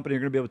Calzado and company are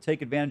going to be able to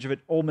take advantage of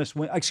it.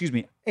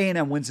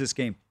 A&M wins this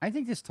game. I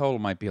think this total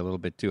might be a little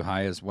bit too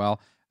high as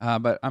well,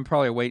 but I'm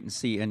probably a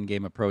wait-and-see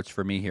end-game approach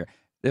for me here.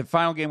 The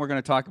final game we're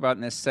going to talk about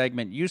in this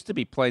segment used to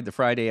be played the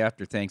Friday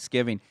after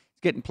Thanksgiving.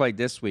 It's getting played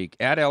this week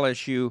at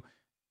LSU.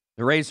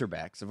 The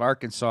Razorbacks of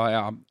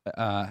Arkansas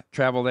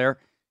travel there.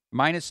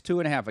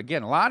 -2.5.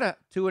 Again, a lot of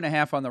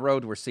 2.5 on the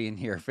road we're seeing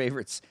here.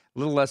 Favorites, a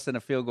little less than a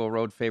field goal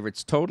road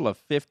favorites. Total of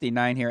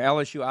 59 here.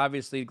 LSU,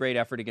 obviously, great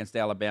effort against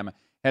Alabama.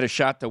 Had a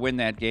shot to win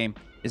that game.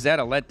 Is that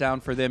a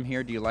letdown for them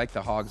here? Do you like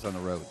the Hogs on the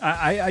road?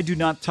 I do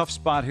not. Tough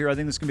spot here. I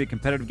think this is going to be a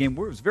competitive game.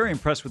 I was very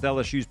impressed with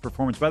LSU's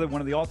performance. By the way,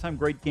 one of the all-time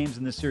great games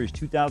in this series,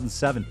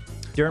 2007.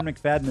 Darren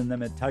McFadden and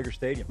them at Tiger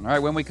Stadium. All right,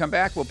 when we come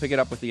back, we'll pick it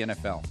up with the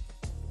NFL.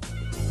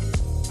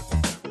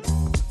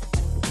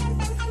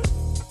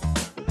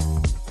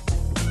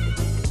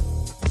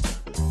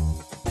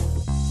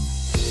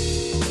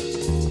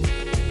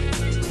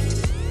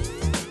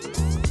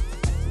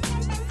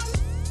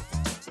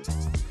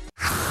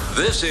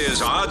 This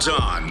is Odds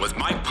On with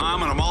Mike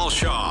Palm and Amal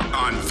Shaw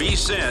on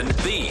VSiN,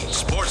 the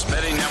Sports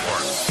Betting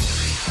Network.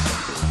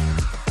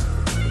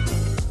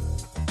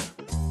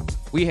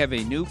 We have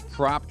a new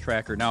prop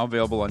tracker now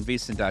available on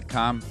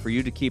VSiN.com for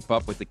you to keep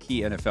up with the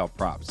key NFL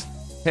props.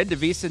 Head to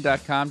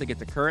VSiN.com to get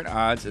the current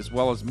odds as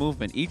well as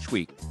movement each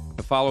week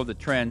to follow the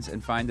trends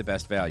and find the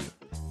best value.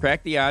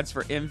 Track the odds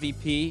for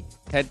MVP,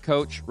 head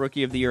coach,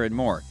 rookie of the year, and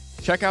more.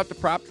 Check out the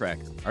prop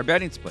tracker, our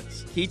betting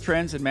splits, key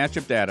trends, and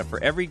matchup data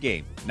for every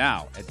game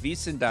now at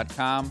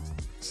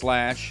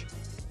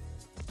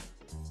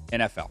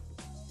vsin.com/NFL.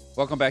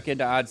 Welcome back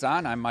into Odds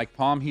On. I'm Mike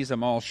Palm. He's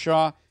Amal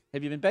Shaw.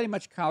 Have you been betting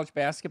much college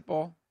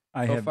basketball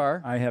so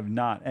far? I have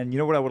not. And you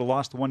know what? I would have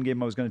lost the one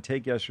game I was going to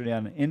take yesterday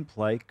on in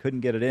play.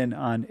 Couldn't get it in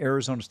on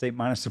Arizona State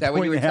 -1.5. Is that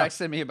what you were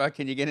texting me about?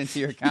 Can you get into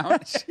your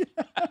account?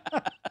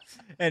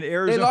 And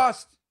Arizona. They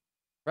lost,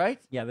 right?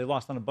 Yeah, they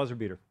lost on a buzzer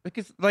beater.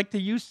 Because like the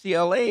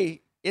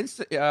UCLA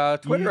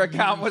Twitter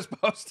account was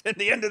posting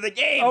the end of the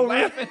game,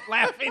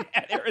 laughing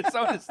at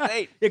Arizona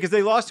State. Yeah, because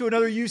they lost to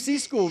another UC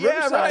school.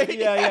 Riverside. Right.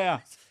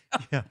 Yeah.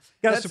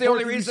 That's the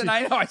only reason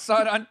I know. I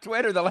saw it on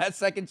Twitter, the last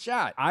second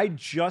shot. I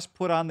just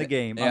put on the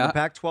game on the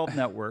Pac-12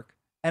 network,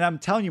 and I'm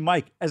telling you,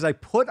 Mike, as I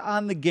put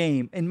on the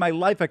game, in my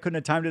life I couldn't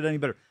have timed it any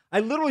better.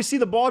 I literally see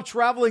the ball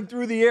traveling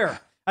through the air.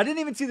 I didn't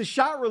even see the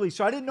shot release,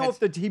 so I didn't know if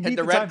he beat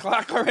the red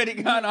clock already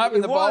gone up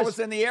and the ball was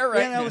in the air,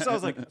 right? Yeah, I was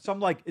like, so I'm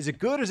like, is it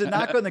good? Is it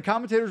not good? And the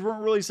commentators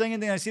weren't really saying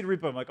anything. I see the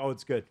replay. I'm like, oh,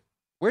 it's good.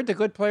 Where'd the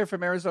good player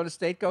from Arizona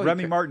State go?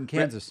 Remy Martin,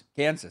 Kansas.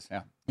 Kansas,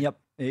 yeah. Yep.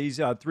 He's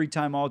a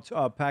 3-time all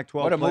Pac-12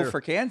 player. What a move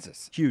for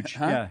Kansas. Huge,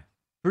 yeah.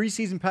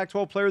 3-season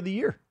Pac-12 player of the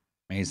year.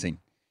 Amazing.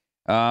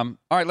 All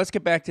right, let's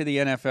get back to the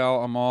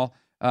NFL, Amal.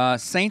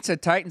 Saints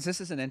at Titans.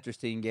 This is an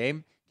interesting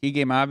game. Key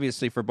game,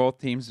 obviously, for both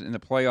teams in the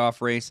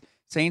playoff race.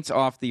 Saints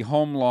off the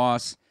home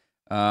loss.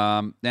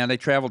 Now they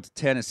traveled to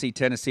Tennessee.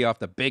 Tennessee off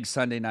the big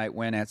Sunday night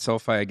win at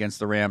SoFi against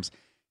the Rams.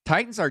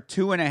 Titans are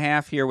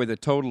 2.5 here with a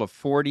total of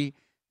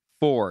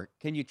 44.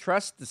 Can you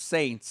trust the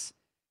Saints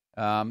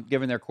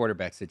given their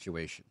quarterback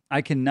situation?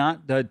 I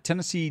cannot. The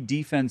Tennessee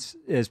defense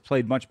has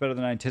played much better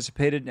than I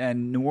anticipated.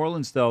 And New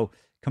Orleans, though,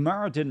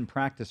 Kamara didn't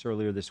practice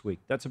earlier this week.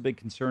 That's a big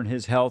concern.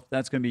 His health,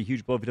 that's going to be a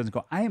huge blow if he doesn't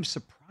go. I am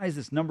surprised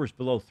this number is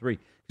below 3.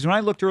 Because when I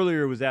looked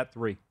earlier, it was at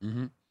 3.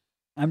 Mm-hmm.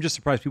 I'm just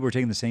surprised people are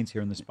taking the Saints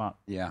here in this spot.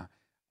 Yeah.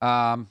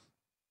 I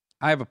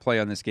have a play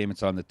on this game.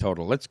 It's on the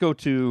total. Let's go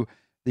to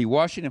the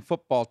Washington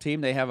football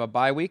team. They have a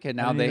bye week, and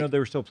now they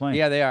were still playing.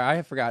 Yeah, they are. I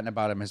have forgotten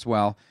about them as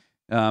well.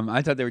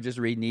 I thought they were just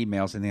reading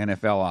emails in the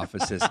NFL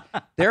offices.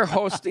 They're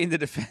hosting the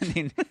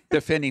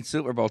defending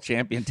Super Bowl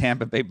champion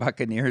Tampa Bay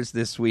Buccaneers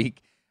this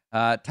week.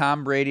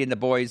 Tom Brady and the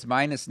boys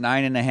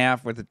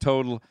 -9.5 with a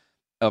total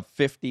of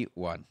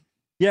 51.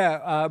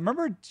 Yeah,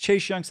 remember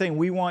Chase Young saying,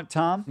 we want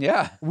Tom?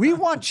 Yeah. We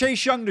want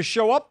Chase Young to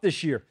show up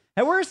this year.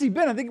 And where has he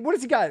been? I think, what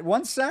has he got?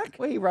 One sack?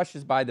 Well, he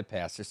rushes by the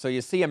passer, so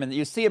you see him in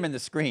the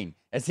screen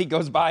as he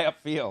goes by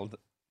upfield.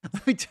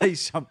 Let me tell you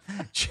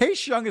something.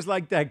 Chase Young is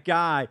like that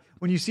guy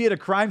when you see at a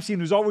crime scene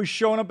who's always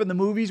showing up in the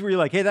movies where you're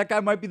like, hey, that guy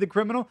might be the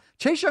criminal.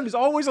 Chase Young is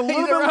always a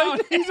little bit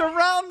like he's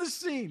around the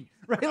scene,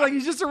 right? Like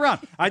he's just around.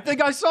 I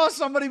think I saw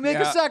somebody make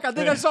a sack. I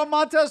think I saw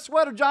Montez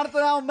Sweat or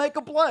Jonathan Allen make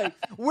a play.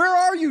 Where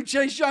are you,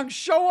 Chase Young?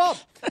 Show up.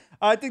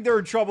 I think they're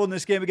in trouble in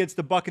this game against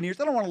the Buccaneers.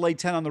 I don't want to lay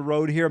 10 on the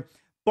road here,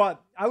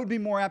 but I would be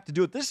more apt to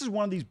do it. This is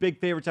one of these big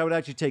favorites I would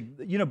actually take.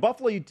 You know,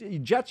 Buffalo,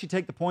 Jets, you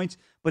take the points,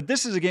 but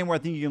this is a game where I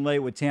think you can lay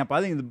it with Tampa.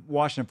 I think the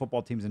Washington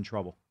football team's in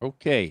trouble.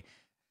 Okay.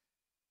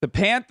 The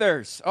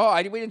Panthers. Oh,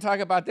 we didn't talk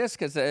about this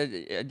because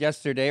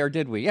yesterday, or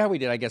did we? Yeah, we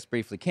did, I guess,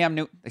 briefly. Cam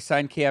Newton. They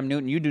signed Cam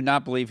Newton. You do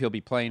not believe he'll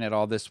be playing at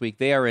all this week.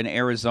 They are in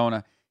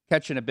Arizona,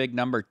 catching a big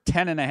number,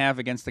 10.5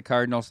 against the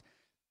Cardinals.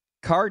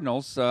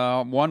 Cardinals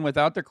won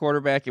without their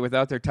quarterback and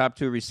without their top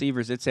two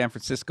receivers at San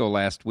Francisco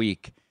last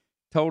week.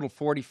 Total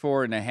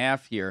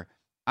 44.5 here.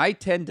 I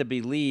tend to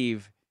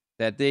believe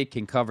that they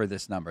can cover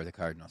this number, the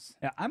Cardinals.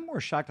 Yeah, I'm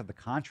more shocked at the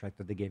contract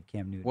that they gave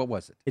Cam Newton. What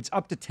was it? It's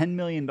up to $10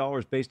 million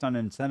based on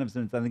incentives,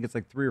 and I think it's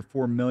like $3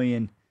 or $4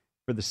 million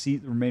for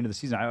the remainder of the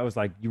season. I was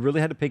like, you really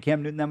had to pay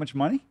Cam Newton that much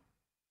money?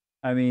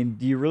 I mean,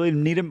 do you really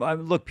need him?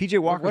 Look, P.J.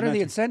 Walker. What are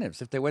the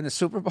incentives if they win the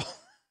Super Bowl?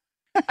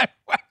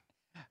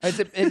 Is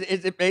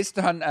it based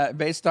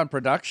on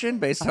production?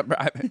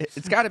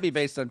 It's got to be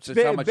based on just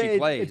how much he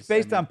plays. It's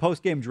based on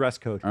post-game dress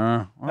code.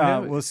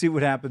 We'll see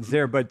what happens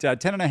there. But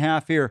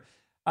 10.5 here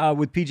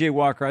with P.J.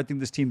 Walker. I think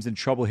this team's in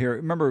trouble here.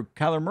 Remember,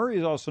 Kyler Murray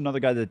is also another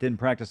guy that didn't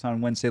practice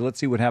on Wednesday. Let's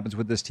see what happens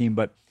with this team.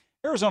 But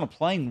Arizona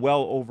playing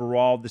well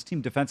overall. This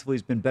team defensively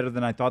has been better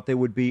than I thought they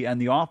would be,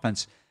 and the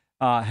offense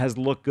has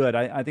looked good.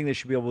 I think they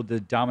should be able to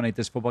dominate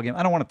this football game.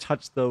 I don't want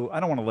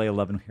to lay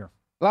 11 here.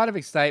 A lot of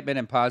excitement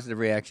and positive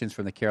reactions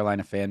from the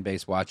Carolina fan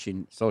base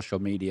watching social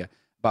media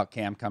about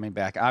Cam coming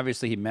back.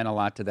 Obviously, he meant a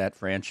lot to that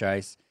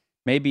franchise.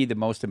 Maybe the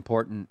most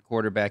important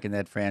quarterback in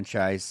that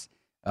franchise.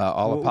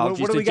 All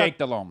apologies to Jake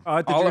Delhomme.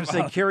 I thought you were going to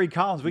say Kerry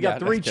Collins. We got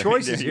three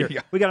choices here.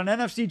 We got an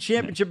NFC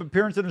Championship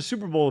appearance and a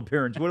Super Bowl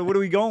appearance. What are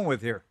we going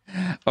with here?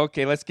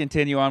 Okay, let's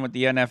continue on with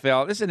the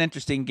NFL. This is an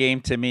interesting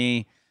game to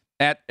me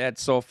at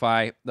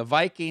SoFi. The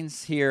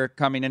Vikings here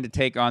coming in to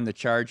take on the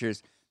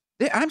Chargers.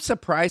 I'm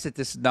surprised at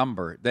this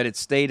number, that it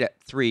stayed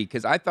at 3,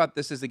 because I thought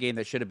this is a game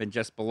that should have been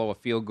just below a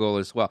field goal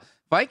as well.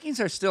 Vikings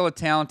are still a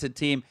talented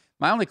team.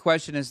 My only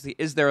question is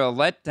there a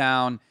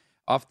letdown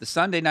off the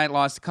Sunday night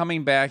loss,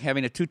 coming back,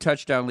 having a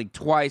 2-touchdown lead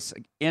twice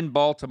in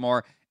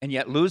Baltimore, and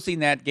yet losing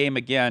that game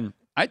again?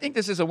 I think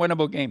this is a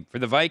winnable game for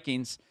the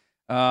Vikings.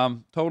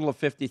 Total of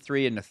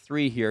 53 and a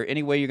 3 here.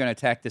 Any way you're going to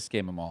attack this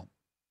game, Amal?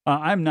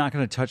 I'm not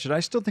going to touch it. I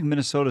still think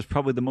Minnesota is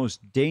probably the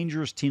most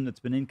dangerous team that's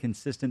been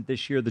inconsistent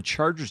this year. The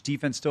Chargers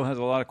defense still has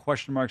a lot of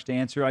question marks to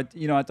answer. I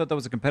thought that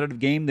was a competitive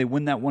game. They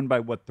win that one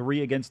by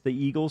 3 against the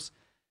Eagles.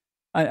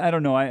 I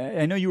don't know.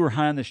 I know you were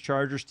high on this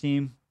Chargers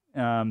team.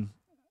 Can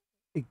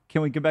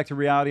we get back to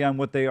reality on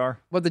what they are?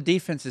 Well, the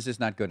defense is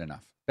just not good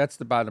enough. That's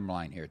the bottom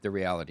line here, the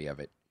reality of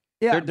it.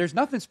 Yeah. There's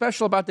nothing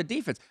special about the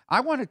defense. I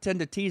want to tend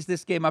to tease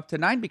this game up to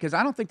 9 because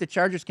I don't think the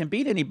Chargers can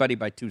beat anybody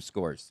by 2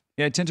 scores.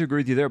 Yeah, I tend to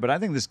agree with you there, but I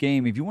think this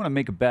game, if you want to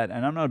make a bet,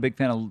 and I'm not a big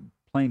fan of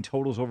playing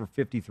totals over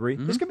 53,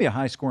 this could be a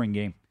high-scoring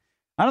game.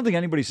 I don't think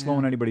anybody's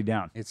slowing anybody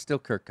down. It's still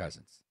Kirk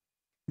Cousins.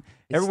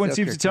 Everyone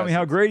seems to tell me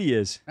how great he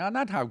is. No,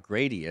 not how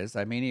great he is.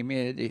 I mean,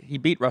 he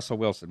beat Russell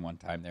Wilson one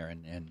time there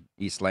in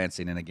East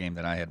Lansing in a game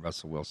that I had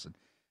Russell Wilson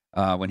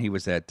when he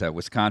was at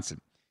Wisconsin.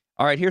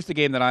 All right, here's the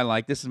game that I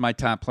like. This is my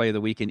top play of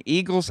the weekend.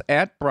 Eagles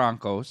at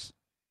Broncos.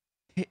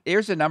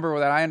 Here's a number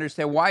that I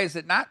understand. Why is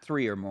it not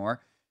 3 or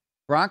more?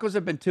 Broncos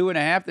have been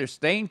 2.5. They're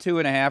staying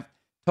 2.5.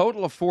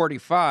 Total of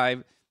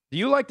 45. Do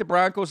you like the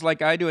Broncos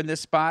like I do in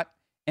this spot?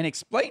 And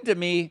explain to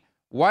me,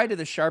 why do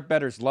the sharp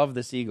bettors love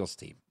this Eagles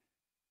team?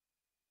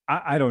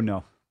 I don't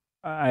know.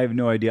 I have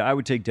no idea. I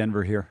would take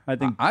Denver here.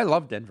 I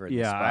love Denver in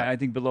this spot. I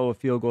think below a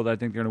field goal, I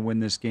think they're going to win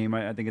this game.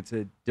 I think it's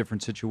a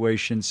different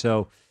situation.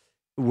 So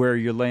where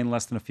you're laying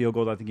less than a field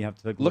goal, I think you have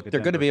to look at they're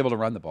Denver. going to be able to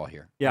run the ball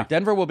here. Yeah. Like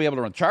Denver will be able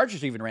to run.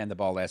 Chargers even ran the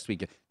ball last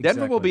week.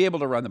 Denver will be able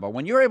to run the ball.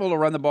 When you're able to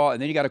run the ball,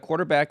 and then you got a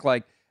quarterback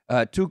like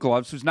Two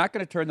Gloves, who's not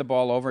going to turn the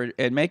ball over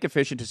and make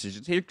efficient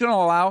decisions, he's going to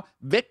allow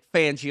Vic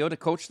Fangio to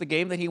coach the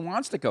game that he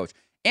wants to coach.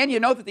 And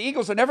you know that the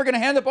Eagles are never going to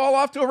hand the ball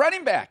off to a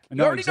running back.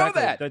 You already know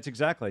that. That's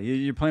exactly.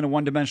 You're playing a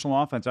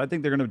one-dimensional offense. I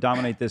think they're going to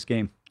dominate this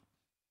game.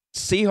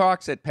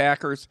 Seahawks at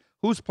Packers.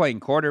 Who's playing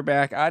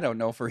quarterback? I don't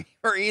know for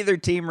either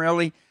team,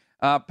 really.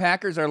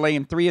 Packers are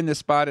laying 3 in this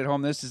spot at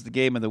home. This is the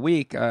game of the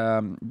week.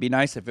 Be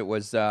nice if it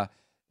was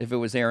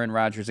Aaron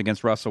Rodgers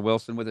against Russell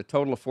Wilson with a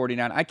total of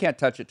 49. I can't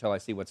touch it till I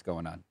see what's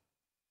going on.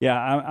 Yeah,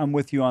 I'm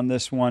with you on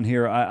this one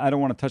here. I don't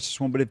want to touch this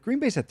one, but if Green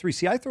Bay's at 3,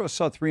 see, I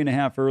saw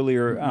 3.5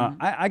 earlier.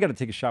 I got to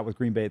take a shot with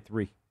Green Bay at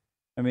 3.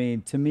 I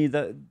mean, to me,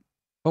 that.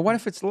 But what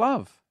if it's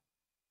Love?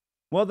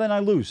 Well, then I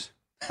lose.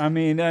 I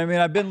mean,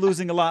 I've been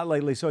losing a lot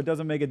lately, so it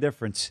doesn't make a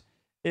difference.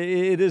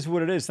 It is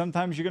what it is.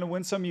 Sometimes you're going to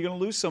win some, you're going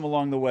to lose some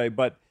along the way,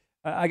 but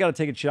I got to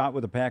take a shot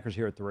with the Packers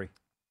here at 3.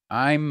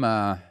 I'm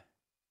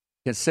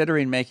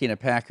considering making a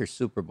Packers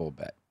Super Bowl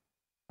bet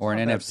or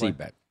an NFC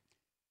bet.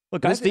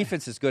 Look, this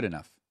defense is good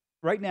enough.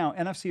 Right now,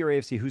 NFC or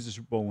AFC, who's the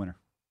Super Bowl winner?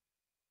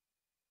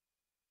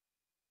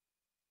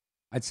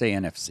 I'd say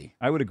NFC.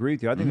 I would agree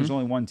with you. I think there's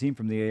only one team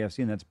from the AFC,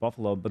 and that's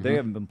Buffalo, but they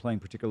haven't been playing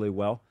particularly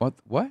well.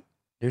 What?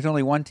 There's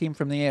only one team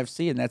from the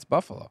AFC, and that's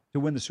Buffalo. To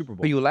win the Super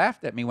Bowl. But you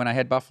laughed at me when I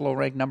had Buffalo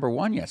ranked number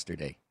 1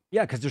 yesterday.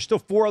 Yeah, because there's still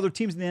 4 other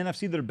teams in the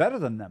NFC that are better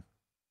than them.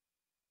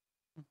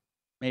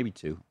 Maybe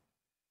 2.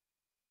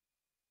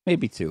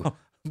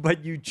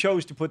 But you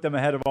chose to put them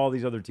ahead of all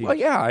these other teams. Well,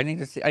 yeah, I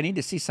need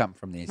to see something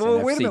from these. Well,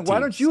 NFC wait a minute. teams. Why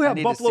don't you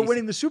have Buffalo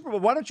winning the Super Bowl?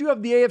 Why don't you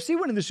have the AFC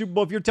winning the Super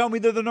Bowl if you're telling me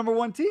they're the number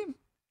 1 team?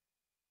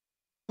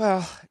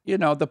 Well,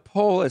 the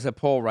poll is a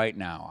poll right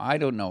now. I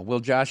don't know. Will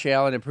Josh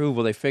Allen improve?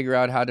 Will they figure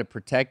out how to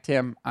protect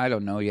him? I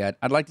don't know yet.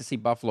 I'd like to see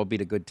Buffalo beat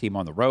a good team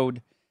on the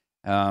road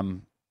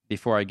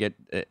before I get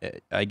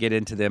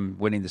into them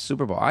winning the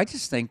Super Bowl. I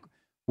just think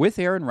with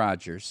Aaron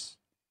Rodgers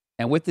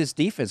and with this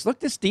defense, look,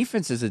 this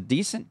defense is a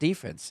decent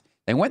defense.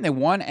 They went and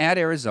they won at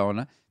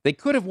Arizona. They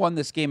could have won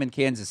this game in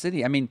Kansas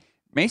City. I mean,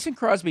 Mason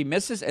Crosby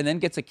misses and then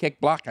gets a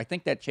kick block. I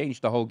think that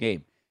changed the whole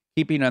game.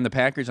 Keeping on the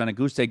Packers on a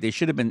goose egg, they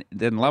should have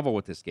been level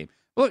with this game.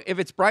 Look, if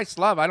it's Bryce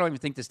Love, I don't even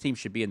think this team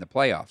should be in the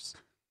playoffs.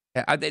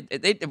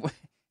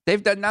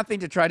 They've done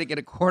nothing to try to get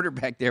a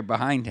quarterback there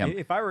behind him.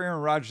 If I were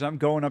Aaron Rodgers, I'm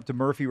going up to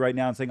Murphy right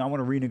now and saying, I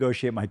want to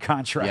renegotiate my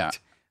contract.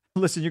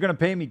 Yeah. Listen, you're going to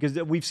pay me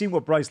because we've seen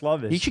what Bryce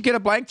Love is. He should get a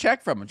blank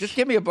check from him. Just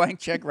give me a blank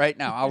check right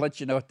now. I'll let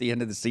you know at the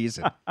end of the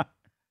season.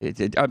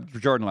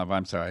 Jordan Love,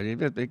 I'm sorry.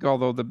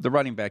 Although the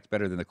running back's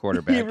better than the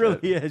quarterback. He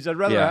really is. I'd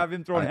rather have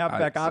him throwing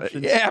halfback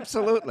options. Yeah,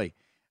 absolutely.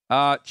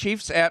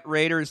 Chiefs at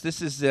Raiders.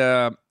 This is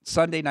a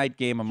Sunday night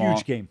game.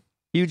 Huge game.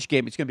 Huge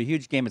game. It's going to be a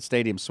huge game at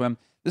Stadium Swim.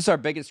 This is our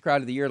biggest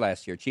crowd of the year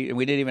last year, and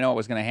we didn't even know what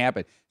was going to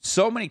happen.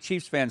 So many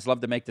Chiefs fans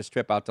love to make this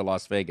trip out to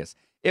Las Vegas.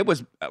 It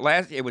was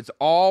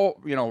all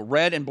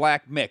red and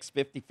black mix,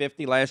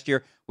 50-50 last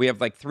year. We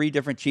have like 3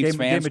 different Chiefs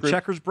fans. Game of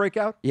checkers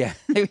breakout? Yeah,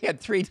 we had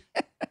three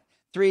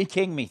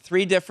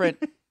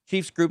different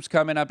Chiefs groups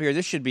coming up here.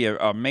 This should be an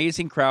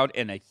amazing crowd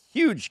and a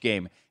huge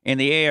game in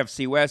the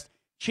AFC West.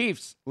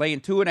 Chiefs laying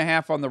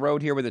 2.5 on the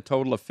road here with a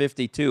total of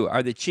 52.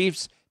 Are the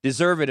Chiefs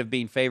deserving of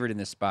being favored in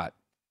this spot?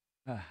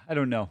 I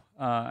don't know.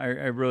 I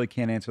really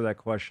can't answer that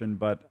question,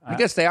 but I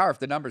guess they are if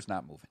the number's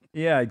not moving.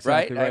 Yeah,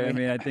 exactly right. I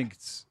mean, I think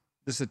this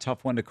is a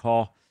tough one to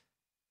call.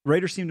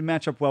 Raiders seem to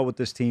match up well with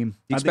this team. Do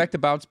you expect a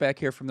bounce back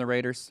here from the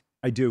Raiders?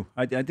 I do.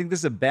 I think this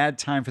is a bad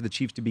time for the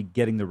Chiefs to be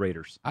getting the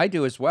Raiders. I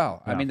do as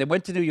well. Yeah. I mean, they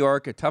went to New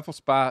York, a tough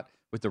spot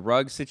with the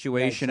Ruggs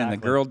situation and the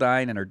girl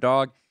dying and her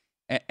dog,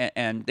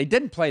 and they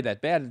didn't play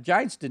that bad. The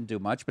Giants didn't do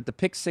much, but the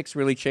pick 6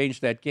 really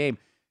changed that game.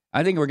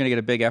 I think we're going to get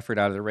a big effort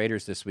out of the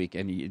Raiders this week,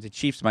 and the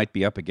Chiefs might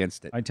be up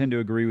against it. I tend to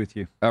agree with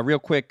you. Real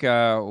quick,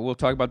 we'll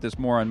talk about this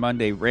more on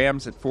Monday.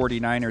 Rams at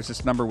 49ers.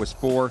 This number was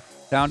 4,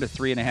 down to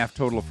 3.5,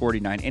 total of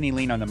 49. Any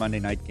lean on the Monday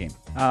night game?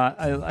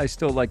 I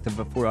still like the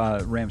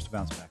Rams to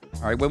bounce back.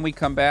 All right, when we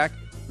come back,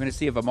 we're going to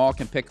see if Amal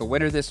can pick a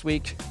winner this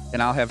week,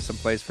 and I'll have some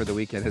plays for the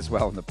weekend as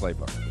well in the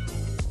playbook.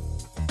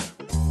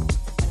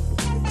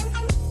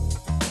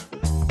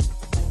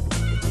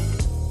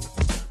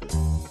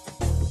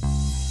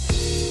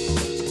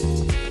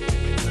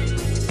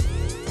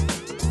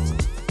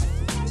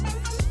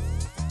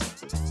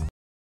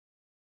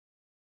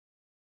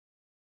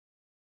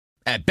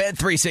 At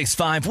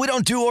Bet365, we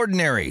don't do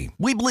ordinary.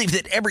 We believe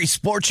that every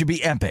sport should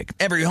be epic.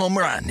 Every home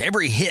run,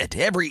 every hit,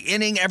 every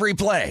inning, every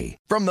play.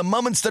 From the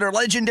moments that are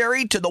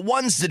legendary to the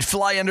ones that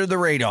fly under the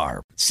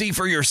radar. See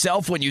for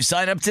yourself when you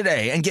sign up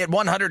today and get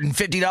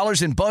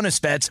 $150 in bonus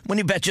bets when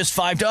you bet just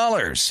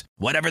 $5.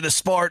 Whatever the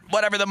sport,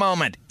 whatever the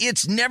moment,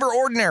 it's never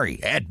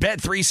ordinary at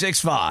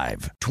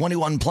Bet365.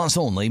 21 plus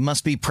only.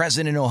 Must be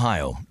present in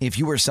Ohio. If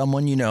you or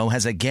someone you know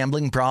has a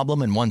gambling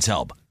problem and wants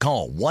help,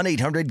 call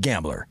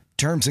 1-800-GAMBLER.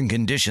 Terms and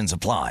conditions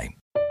apply.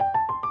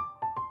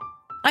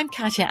 I'm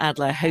Katya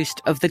Adler, host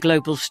of The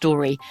Global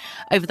Story.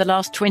 Over the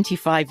last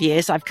 25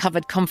 years, I've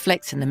covered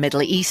conflicts in the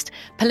Middle East,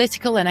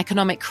 political and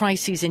economic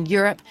crises in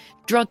Europe,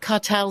 drug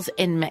cartels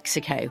in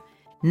Mexico.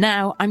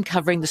 Now I'm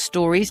covering the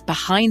stories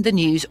behind the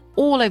news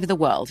all over the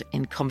world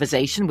in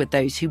conversation with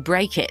those who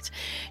break it.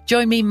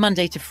 Join me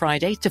Monday to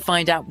Friday to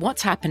find out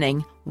what's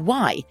happening,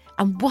 why,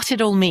 and what it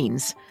all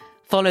means.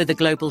 Follow The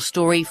Global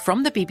Story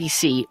from the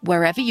BBC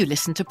wherever you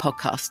listen to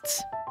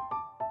podcasts.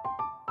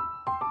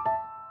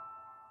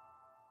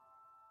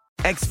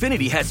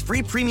 Xfinity has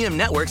free premium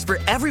networks for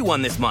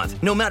everyone this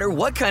month, no matter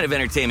what kind of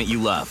entertainment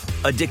you love.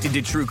 Addicted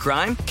to true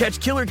crime? Catch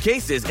killer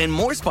cases and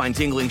more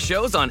spine-tingling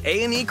shows on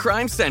A&E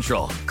Crime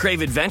Central. Crave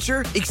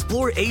adventure?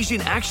 Explore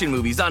Asian action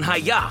movies on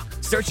Hi-YAH.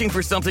 Searching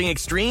for something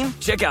extreme?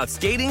 Check out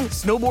skating,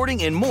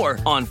 snowboarding, and more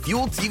on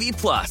Fuel TV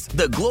Plus,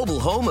 the global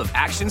home of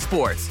action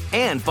sports.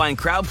 And find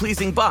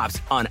crowd-pleasing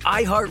bops on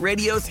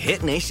iHeartRadio's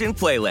Hit Nation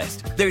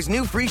playlist. There's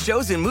new free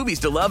shows and movies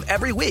to love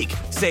every week.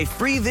 Say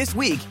free this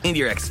week in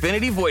your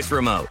Xfinity voice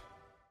remote.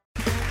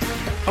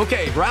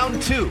 Okay,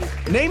 round 2.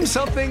 Name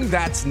something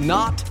that's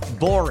not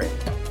boring.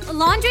 A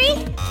laundry?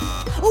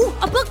 Ooh,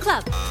 a book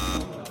club.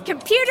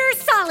 Computer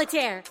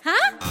solitaire,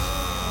 huh?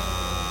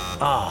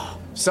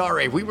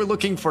 Sorry, we were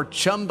looking for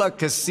Chumba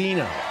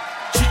Casino.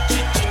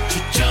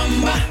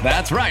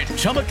 That's right.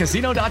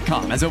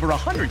 ChumbaCasino.com has over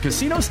 100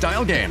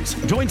 casino-style games.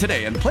 Join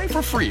today and play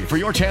for free for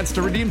your chance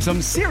to redeem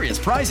some serious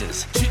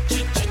prizes.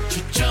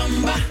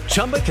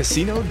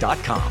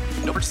 ChumbaCasino.com.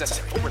 No purchase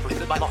necessary. Void where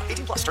prohibited by law.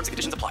 18+ terms and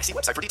conditions apply. See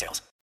website for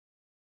details.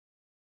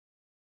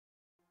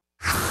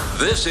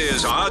 This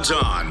is Odds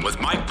On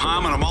with Mike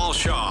Palm and Amal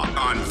Shaw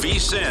on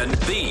VSiN,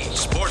 the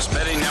Sports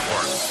Betting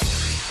Network.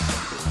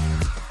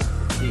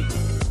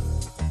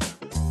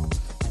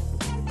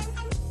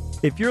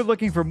 If you're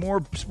looking for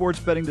more sports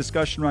betting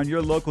discussion around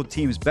your local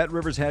teams,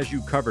 BetRivers has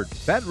you covered.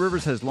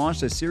 BetRivers has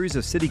launched a series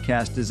of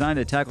CityCasts designed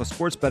to tackle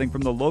sports betting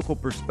from the local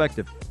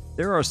perspective.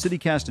 There are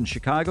CityCasts in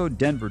Chicago,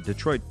 Denver,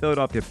 Detroit,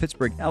 Philadelphia,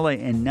 Pittsburgh, LA,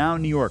 and now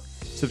New York.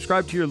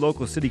 Subscribe to your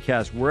local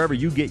CityCast wherever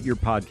you get your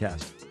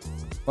podcast.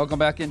 Welcome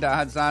back into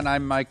Odds On.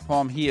 I'm Mike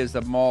Palm. He is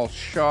Amal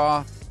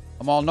Shaw.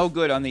 Amal, no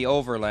good on the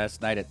over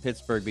last night at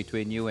Pittsburgh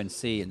between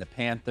UNC and the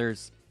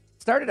Panthers.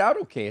 Started out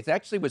okay. It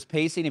actually was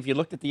pacing. If you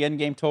looked at the end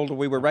game total,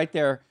 we were right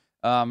there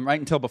right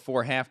until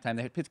before halftime.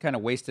 The Pitts kind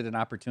of wasted an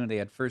opportunity. They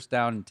had first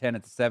down and 10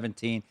 at the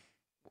 17.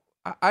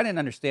 I didn't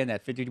understand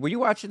that. Were you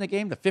watching the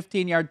game? The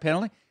 15-yard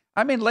penalty?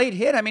 I mean, late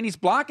hit. I mean, he's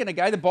blocking a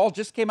guy. The ball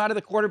just came out of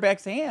the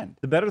quarterback's hand.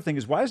 The better thing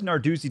is, why is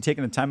Narduzzi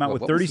taking a timeout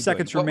with 30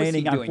 seconds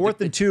remaining on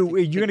 4th and 2?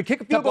 You're going to kick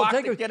a field goal.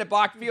 Get a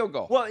blocked field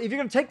goal. Well, if you're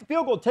going to take the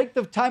field goal, take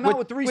the timeout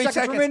with 3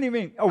 seconds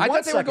remaining. I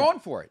thought they were going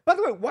for it. By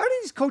the way, why do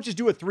these coaches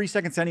do it 3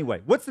 seconds anyway?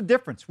 What's the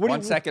difference?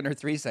 1 second or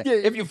 3 seconds.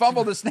 Yeah, if you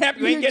fumble the snap,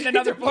 you ain't getting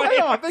another play.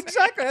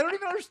 Exactly. I don't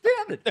even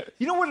understand it.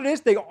 You know what it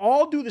is? They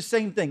all do the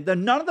same thing.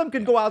 None of them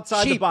can go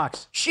outside the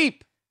box.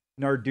 Sheep.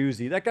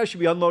 Narduzzi. That guy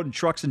should be unloading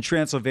trucks in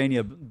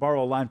Transylvania.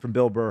 Borrow a line from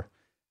Bill Burr.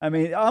 I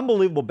mean,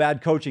 unbelievable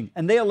bad coaching.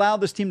 And they allowed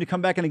this team to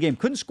come back in the game.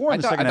 Couldn't score in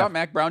the second half. I thought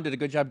Mac Brown did a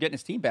good job getting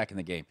his team back in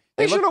the game.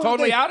 They looked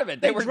totally out of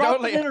it. They were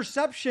dropped an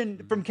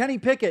interception from Kenny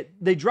Pickett.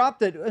 They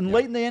dropped it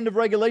late in the end of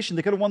regulation.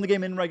 They could have won the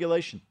game in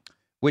regulation.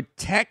 Would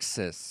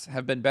Texas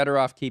have been better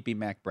off keeping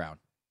Mac Brown?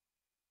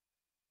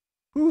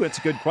 Ooh, that's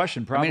a good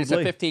question. Probably. I mean, it's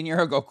a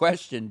 15-year-ago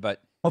question, but...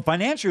 Well,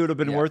 financially, it would have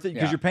been worth it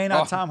because you're paying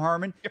out Tom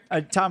Herman.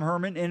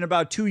 In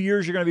about 2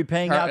 years, you're going to be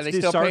paying out. Are they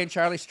still paying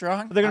Charlie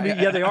Strong? They're going to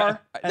be. Yeah, they are.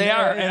 They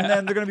are. And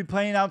then they're going to be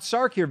paying out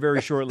Sark here very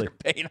shortly.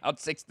 They're paying out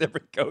 6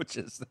 different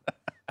coaches.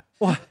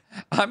 Well,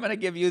 I'm going to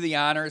give you the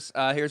honors.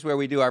 Here's where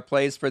we do our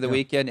plays for the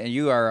weekend, and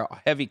you are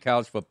heavy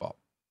college football.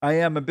 I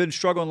am. I've been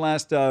struggling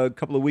last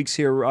couple of weeks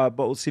here, but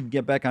we'll see if we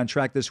get back on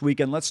track this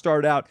weekend. Let's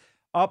start out.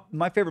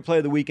 My favorite play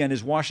of the weekend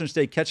is Washington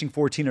State catching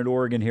 14 at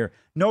Oregon here.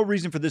 No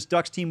reason for this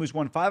Ducks team, who's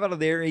won 5 out of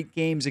their 8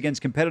 games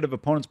against competitive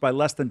opponents by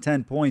less than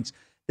 10 points.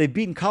 They've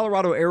beaten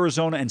Colorado,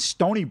 Arizona, and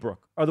Stony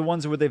Brook are the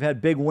ones where they've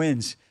had big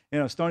wins. You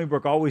know, Stony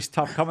Brook always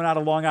tough coming out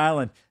of Long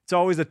Island. It's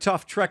always a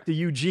tough trek to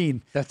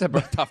Eugene. That's a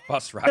tough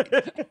bus ride.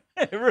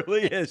 It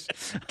really is.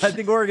 I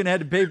think Oregon had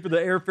to pay for the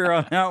airfare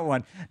on that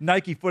one.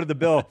 Nike footed the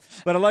bill.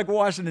 But I like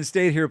Washington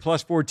State here,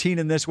 plus 14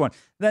 in this one.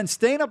 Then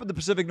staying up in the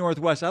Pacific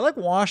Northwest, I like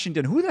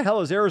Washington. Who the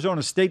hell is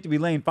Arizona State to be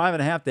laying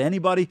 5.5 to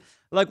anybody?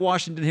 I like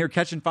Washington here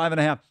catching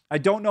 5.5. I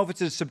don't know if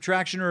it's a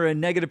subtraction or a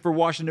negative for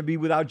Washington to be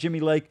without Jimmy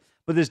Lake,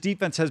 but this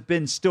defense has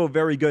been still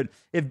very good.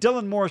 If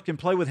Dylan Morris can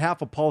play with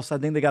half a pulse, I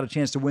think they got a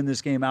chance to win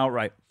this game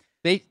outright.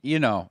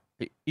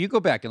 You go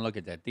back and look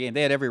at that game.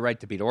 They had every right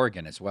to beat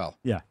Oregon as well.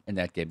 Yeah. In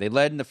that game. They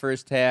led in the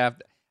first half.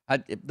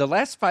 The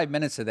last 5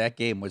 minutes of that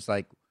game was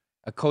like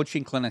a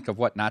coaching clinic of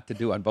what not to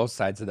do on both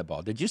sides of the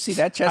ball. Did you see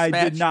that chess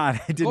match? I did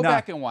not. Go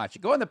back and watch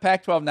it. Go on the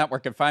Pac-12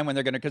 network and find when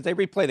they're going to, because they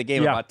replay the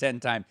game about 10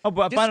 times. Oh,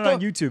 but find it on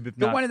YouTube if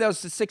not. One of those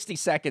 60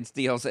 seconds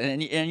deals,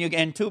 and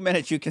in 2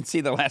 minutes you can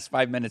see the last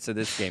 5 minutes of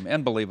this game.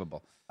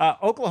 Unbelievable.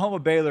 Oklahoma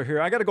Baylor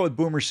here. I got to go with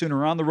Boomer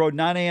Sooner on the road.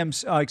 9 a.m.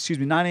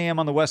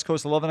 on the West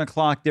Coast, 11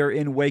 o'clock there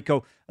in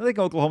Waco. I think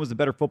Oklahoma's the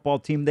better football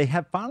team. They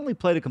have finally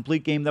played a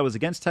complete game that was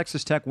against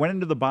Texas Tech, went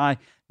into the bye.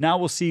 Now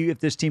we'll see if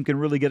this team can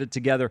really get it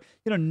together.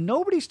 You know,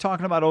 nobody's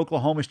talking about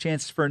Oklahoma's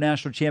chances for a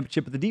national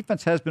championship, but the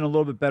defense has been a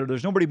little bit better.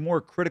 There's nobody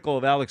more critical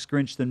of Alex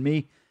Grinch than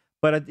me,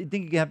 but I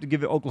think you have to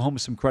give Oklahoma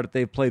some credit.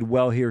 They've played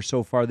well here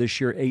so far this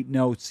year,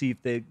 8-0. See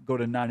if they go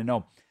to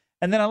 9-0.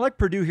 And then I like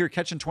Purdue here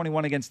catching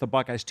 21 against the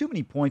Buckeyes. Too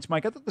many points,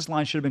 Mike. I thought this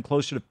line should have been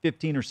closer to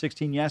 15 or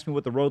 16. You asked me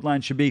what the road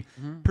line should be.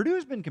 Mm-hmm. Purdue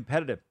has been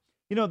competitive.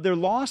 You know, their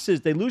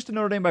losses, they lose to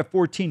Notre Dame by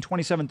 14,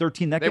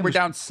 27-13. They were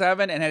down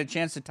 7 and had a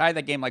chance to tie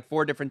that game like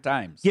 4 different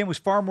times. The game was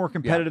far more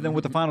competitive than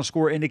what the final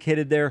score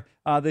indicated there.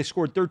 They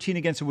scored 13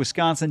 against the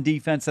Wisconsin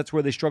defense. That's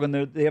where they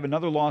struggled. They have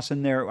another loss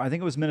in there. I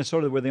think it was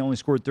Minnesota where they only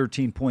scored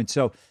 13 points.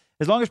 So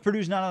as long as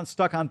Purdue's not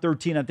stuck on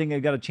 13, I think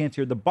they've got a chance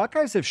here. The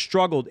Buckeyes have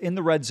struggled in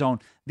the red zone.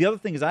 The other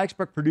thing is I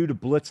expect Purdue to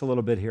blitz a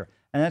little bit here,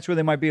 and that's where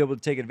they might be able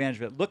to take advantage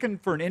of it. Looking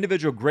for an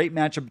individual great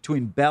matchup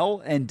between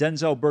Bell and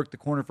Denzel Burke, the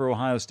corner for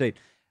Ohio State.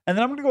 And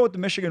then I'm going to go with the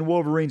Michigan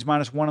Wolverines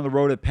 -1 on the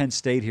road at Penn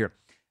State here.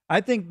 I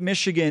think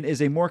Michigan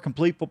is a more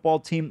complete football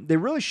team. They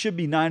really should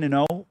be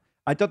 9-0.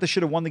 I thought they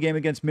should have won the game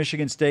against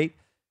Michigan State.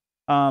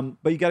 But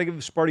you got to give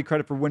Sparty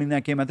credit for winning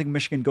that game. I think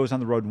Michigan goes on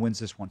the road and wins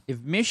this one. If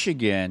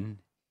Michigan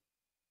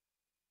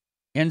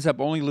ends up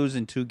only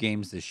losing 2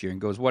 games this year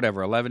and goes,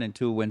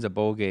 11-2, wins a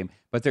bowl game.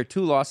 But their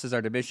 2 losses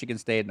are to Michigan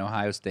State and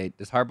Ohio State.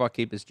 Does Harbaugh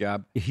keep his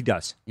job? He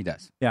does. He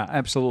does. Yeah,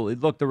 absolutely.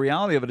 Look, the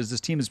reality of it is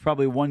this team is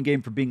probably 1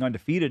 game for being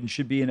undefeated and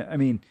should be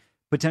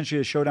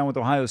potentially a showdown with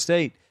Ohio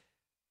State.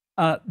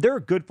 They're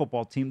a good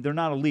football team. They're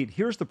not elite.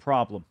 Here's the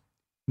problem.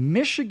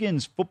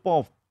 Michigan's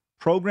football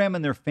program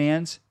and their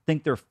fans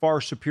think they're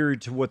far superior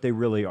to what they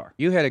really are.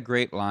 You had a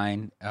great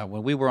line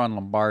when we were on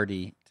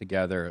Lombardi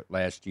together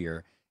last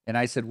year, and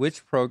I said,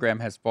 which program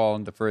has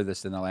fallen the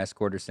furthest in the last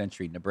quarter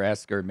century,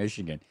 Nebraska or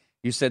Michigan?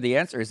 You said the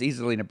answer is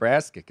easily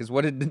Nebraska, because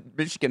what did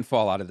Michigan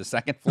fall out of, the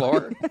second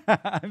floor?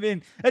 I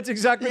mean, that's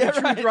exactly the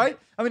truth, right?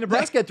 I mean,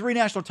 Nebraska had 3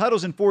 national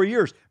titles in 4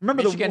 years.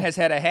 Remember, Michigan has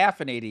had a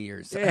half in 80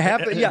 years.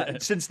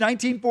 Since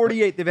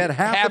 1948, they've had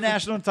half a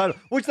national title,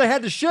 which they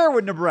had to share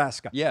with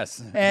Nebraska.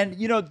 Yes. And,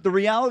 the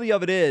reality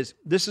of it is,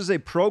 this is a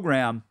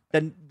program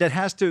that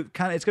has to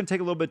it's going to take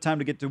a little bit of time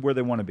to get to where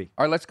they want to be.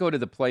 All right, let's go to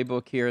the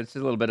playbook here. It's a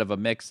little bit of a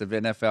mix of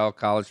NFL,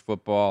 college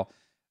football,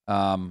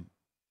 and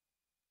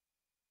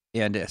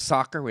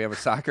soccer. We have a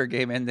soccer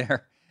game in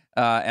there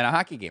and a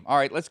hockey game. All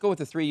right, let's go with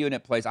the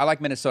 3-unit plays. I like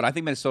Minnesota. I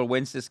think Minnesota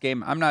wins this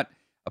game. I'm not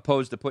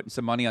opposed to putting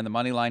some money on the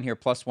money line here,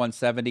 plus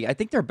 170. I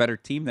think they're a better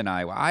team than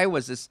Iowa.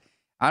 Iowa's this.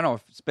 I don't know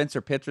if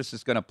Spencer Petras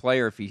is going to play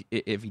or if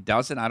he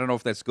doesn't. I don't know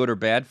if that's good or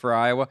bad for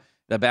Iowa.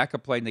 The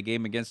backup played in the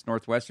game against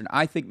Northwestern.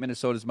 I think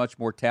Minnesota is much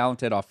more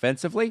talented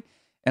offensively,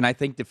 and I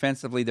think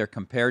defensively they're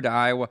compared to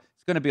Iowa.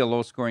 It's going to be a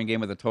low-scoring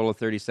game with a total of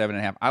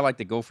 37.5. I like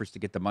the Gophers to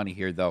get the money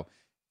here, though.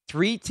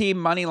 3-team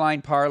money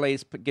line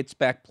parlays gets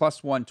back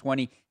plus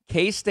 120.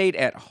 K-State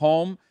at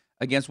home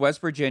against West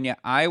Virginia.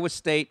 Iowa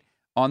State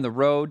on the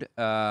road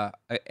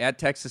at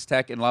Texas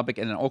Tech in Lubbock,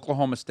 and then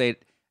Oklahoma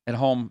State at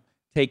home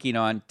taking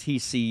on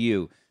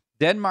TCU.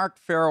 Denmark,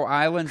 Faroe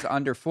Islands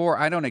under 4.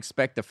 I don't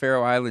expect the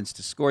Faroe Islands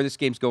to score. This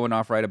game's going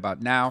off right about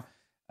now.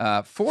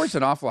 4 is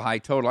an awful high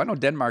total. I know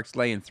Denmark's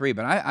laying 3,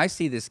 but I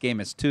see this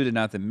game as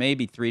 2-0,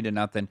 maybe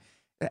 3-0.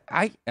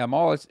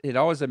 It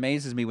always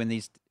amazes me when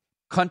these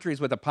countries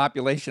with a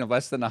population of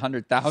less than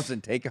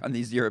 100,000 take on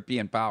these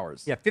European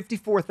powers. Yeah,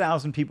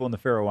 54,000 people in the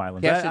Faroe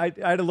Islands. I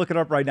had to look it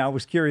up right now. I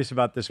was curious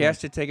about this one.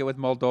 Cash should take it with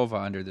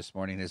Moldova under this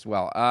morning as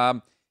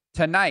well.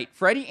 Tonight,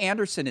 Freddie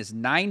Anderson is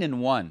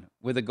 9-1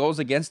 with a goals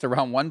against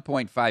around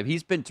 1.5.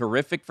 He's been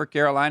terrific for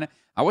Carolina.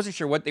 I wasn't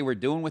sure what they were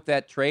doing with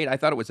that trade. I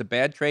thought it was a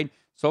bad trade.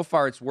 So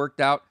far, it's worked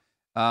out.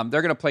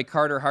 They're going to play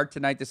Carter Hart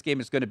tonight. This game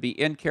is going to be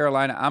in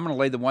Carolina. I'm going to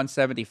lay the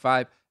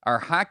 175. Our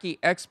hockey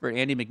expert,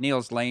 Andy McNeil,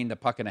 is laying the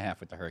 1.5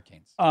 with the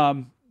Hurricanes.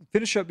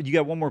 Finish up. You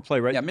got one more play,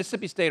 right? Yeah,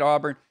 Mississippi State,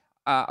 Auburn.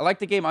 I like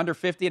the game under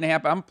 50.5.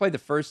 I'm going to play the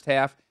first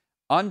half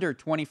under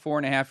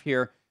 24.5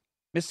 here.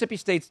 Mississippi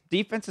State's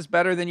defense is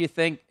better than you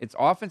think. Its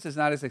offense is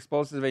not as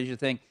explosive as you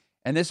think.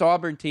 And this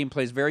Auburn team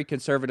plays very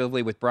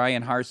conservatively with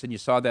Brian Harsin. You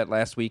saw that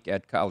last week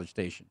at College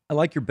Station. I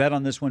like your bet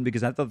on this one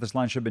because I thought this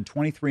line should have been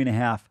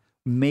 23.5,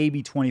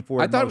 maybe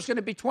 24. I thought it was going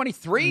to be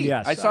 23.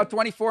 Yes. I saw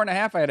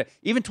 24.5.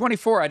 Even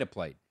 24 I'd have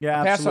played.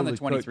 Yeah, pass on the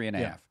absolutely. 23.5.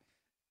 Yeah.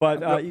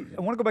 But I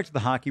want to go back to the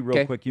hockey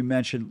real quick. You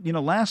mentioned,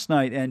 last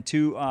night, and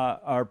to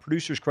our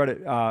producer's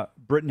credit,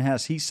 Britton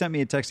Hess, he sent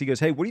me a text. He goes,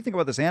 hey, what do you think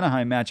about this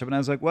Anaheim matchup? And I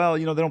was like, well,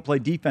 they don't play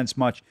defense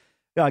much.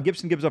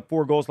 Gibson gives up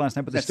 4 goals last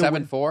night, but they still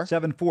 7-4?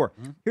 7-4.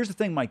 Mm-hmm. Here's the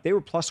thing, Mike. They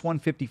were plus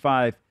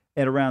 155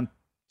 at around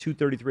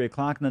 2:33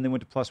 o'clock, and then they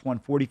went to plus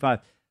 145.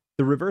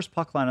 The reverse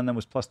puck line on them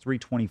was plus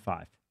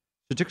 325. So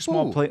it took a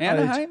small play.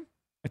 Anaheim?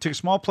 I took a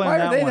small play on Why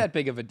that are they one. that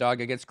big of a dog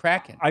against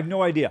Kraken? I have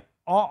no idea.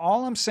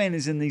 All I'm saying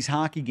is in these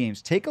hockey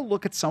games, take a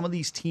look at some of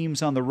these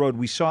teams on the road.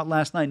 We saw it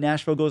last night.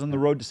 Nashville goes on the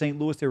road to St.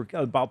 Louis. They were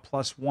about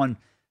plus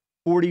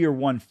 140 or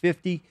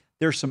 150.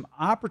 There's some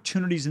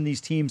opportunities in these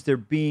teams. They're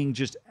being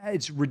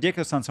it's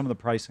ridiculous on some of the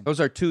pricing.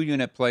 Those are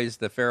 2-unit plays,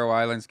 the Faroe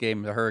Islands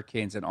game, the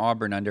Hurricanes, and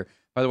Auburn under.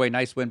 By the way,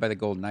 nice win by the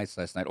Golden Knights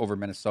last night over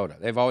Minnesota.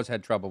 They've always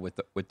had trouble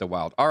with the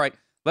Wild. All right,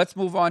 let's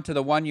move on to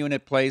the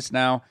 1-unit plays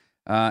now,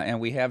 and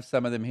we have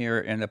some of them here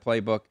in the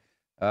playbook.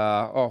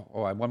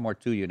 One more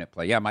 2-unit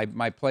play. Yeah,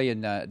 my play in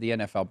the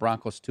NFL,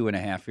 Broncos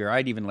 2.5 here.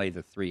 I'd even lay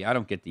the 3. I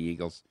don't get the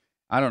Eagles.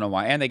 I don't know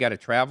why. And they got to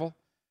travel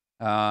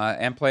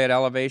and play at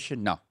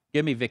elevation. No.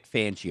 Give me Vic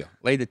Fangio.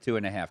 Lay the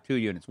 2.5, 2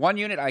 units. 1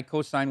 unit, I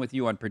co-sign with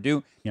you on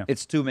Purdue. Yeah.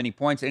 It's too many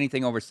points.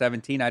 Anything over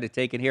 17, I'd have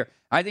taken here.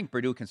 I think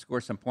Purdue can score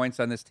some points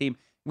on this team.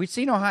 We've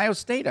seen Ohio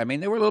State. I mean,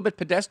 they were a little bit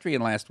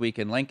pedestrian last week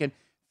in Lincoln.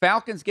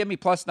 Falcons, give me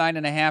plus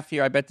 9.5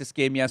 here. I bet this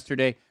game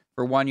yesterday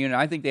for 1 unit.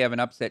 I think they have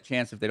an upset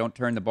chance if they don't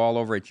turn the ball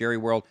over at Jerry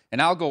World.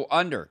 And I'll go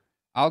under.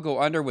 I'll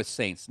go under with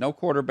Saints. No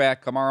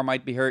quarterback. Kamara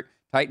might be hurt.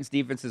 Titans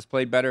defense has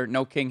played better.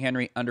 No King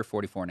Henry, under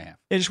 44.5. I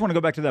just want to go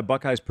back to that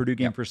Buckeyes-Purdue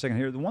game for a second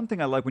here. The one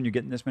thing I like when you're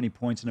getting this many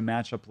points in a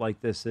matchup like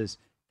this is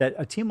that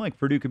a team like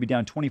Purdue could be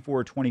down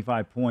 24 or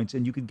 25 points,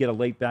 and you could get a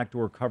late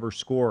backdoor cover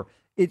score.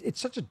 It's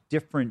such a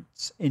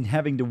difference in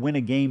having to win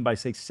a game by,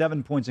 say,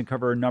 7 points and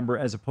cover a number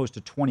as opposed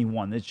to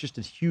 21. It's just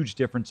a huge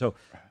difference. So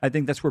I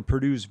think that's where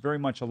Purdue's very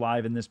much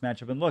alive in this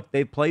matchup. And look,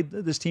 they've played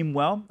this team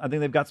well. I think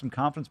they've got some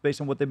confidence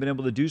based on what they've been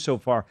able to do so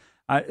far.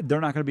 They're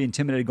not going to be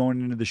intimidated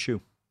going into the shoe.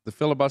 The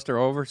filibuster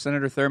over,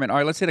 Senator Thurman. All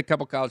right, let's hit a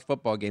couple college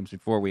football games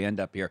before we end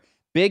up here.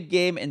 Big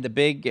game in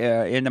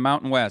the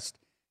Mountain West.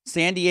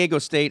 San Diego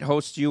State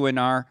hosts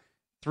UNR.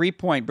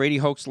 3-point. Brady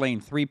Hoke's laying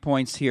 3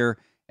 points here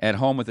at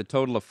home with a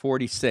total of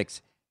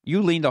 46.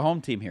 You lean the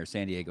home team here,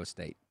 San Diego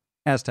State.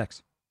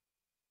 Aztecs.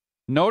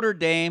 Notre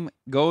Dame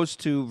goes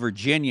to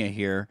Virginia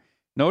here.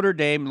 Notre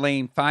Dame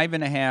laying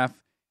 5.5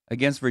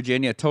 against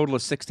Virginia, a total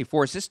of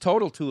 64. Is this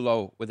total too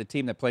low with a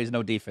team that plays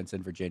no defense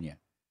in Virginia?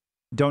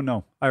 Don't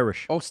know.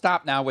 Irish. Oh,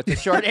 stop now with the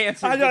short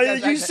answer. I know.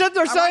 You sit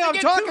there saying I'm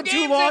talking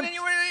too long. And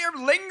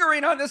you're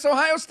lingering on this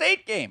Ohio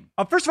State game.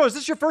 First of all, is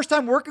this your first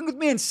time working with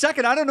me? And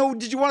second, I don't know,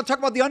 did you want to talk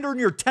about the under in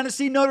your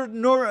Tennessee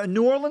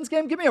New Orleans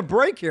game? Give me a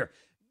break here.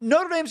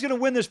 Notre Dame's going to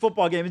win this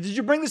football game. Did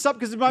you bring this up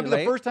because it might be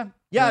the first time?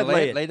 Yeah, I'd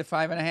lay it. Lay the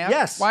 5.5?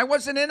 Yes. Why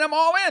wasn't it them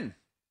all in?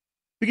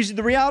 Because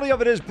the reality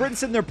of it is, Britton's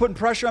sitting there putting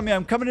pressure on me.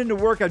 I'm coming into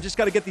work. I've just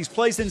got to get these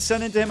plays in,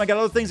 sent into him. I got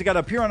other things. I got to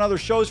appear on other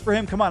shows for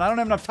him. Come on, I don't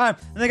have enough time.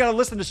 And they got to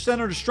listen to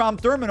Senator Strom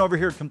Thurmond over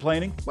here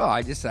complaining. Well,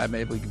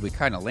 we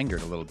kind of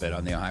lingered a little bit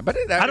on the Ohio. But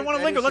I don't want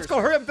to linger. Let's go.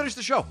 Hurry up and finish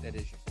the show. That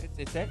is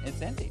it's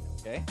ending,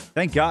 okay?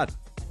 Thank God.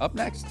 Up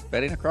next,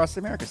 Betting Across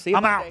America. See you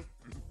I'm Monday. out.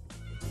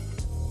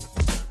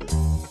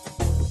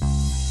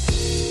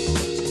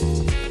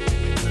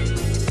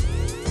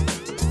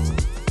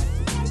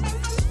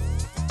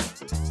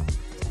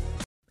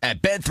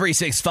 At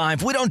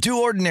Bet365, we don't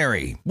do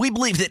ordinary. We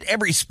believe that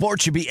every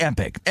sport should be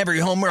epic. Every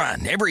home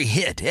run, every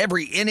hit,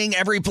 every inning,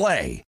 every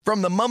play.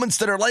 From the moments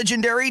that are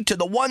legendary to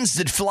the ones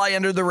that fly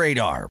under the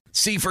radar.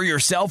 See for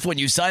yourself when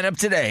you sign up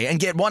today and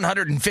get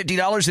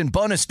 $150 in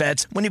bonus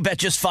bets when you bet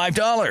just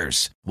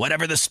 $5.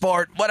 Whatever the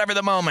sport, whatever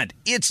the moment,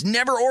 it's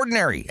never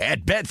ordinary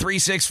at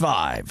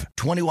Bet365.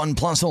 21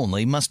 plus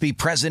only. Must be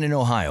present in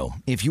Ohio.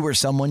 If you or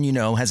someone you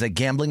know has a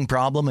gambling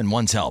problem and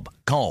wants help,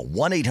 call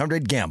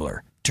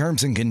 1-800-GAMBLER.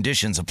 Terms and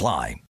conditions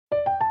apply.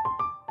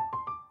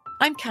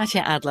 I'm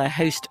Katya Adler,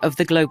 host of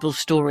The Global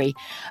Story.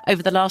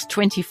 Over the last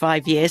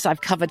 25 years,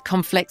 I've covered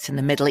conflicts in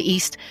the Middle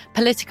East,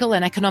 political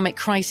and economic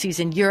crises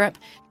in Europe,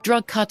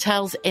 drug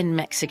cartels in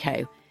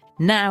Mexico.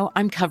 Now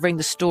I'm covering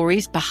the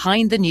stories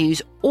behind the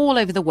news all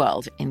over the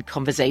world in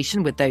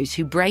conversation with those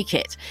who break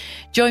it.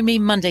 Join me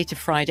Monday to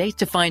Friday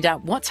to find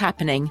out what's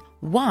happening,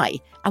 why,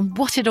 and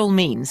what it all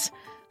means.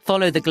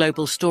 Follow The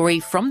Global Story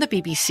from the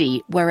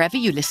BBC wherever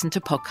you listen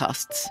to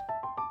podcasts.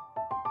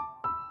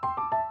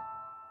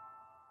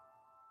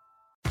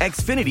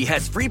 Xfinity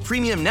has free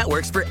premium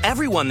networks for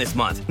everyone this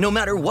month, no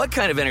matter what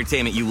kind of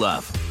entertainment you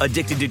love.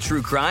 Addicted to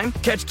true crime?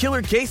 Catch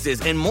killer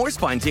cases and more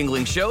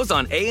spine-tingling shows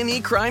on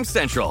A&E Crime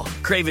Central.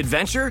 Crave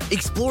adventure?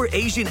 Explore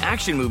Asian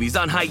action movies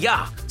on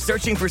Hi-YAH.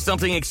 Searching for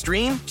something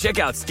extreme? Check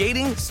out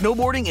skating,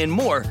 snowboarding, and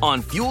more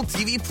on Fuel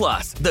TV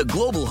Plus, the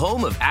global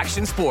home of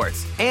action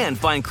sports. And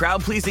find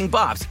crowd-pleasing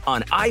bops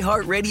on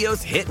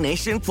iHeartRadio's Hit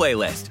Nation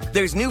playlist.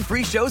 There's new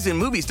free shows and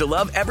movies to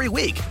love every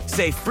week.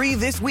 Say free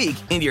this week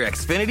in your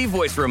Xfinity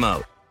voice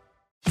remote.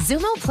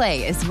 Xumo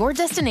Play is your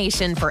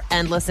destination for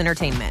endless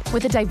entertainment.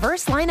 With a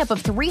diverse lineup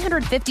of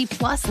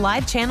 350-plus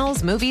live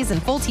channels, movies,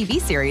 and full TV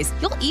series,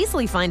 you'll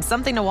easily find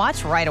something to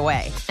watch right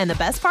away. And the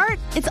best part?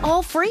 It's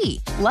all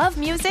free. Love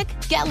music?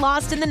 Get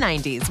lost in the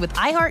 90s with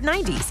iHeart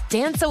 90s,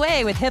 dance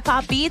away with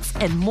hip-hop beats,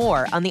 and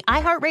more on the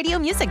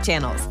iHeartRadio music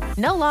channels.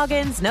 No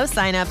logins, no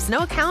signups, no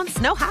accounts,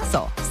 no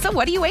hassle. So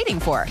what are you waiting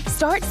for?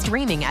 Start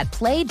streaming at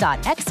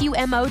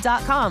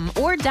play.xumo.com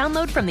or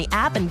download from the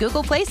app and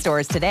Google Play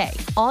stores today.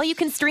 All you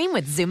can stream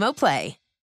with Xumo Play.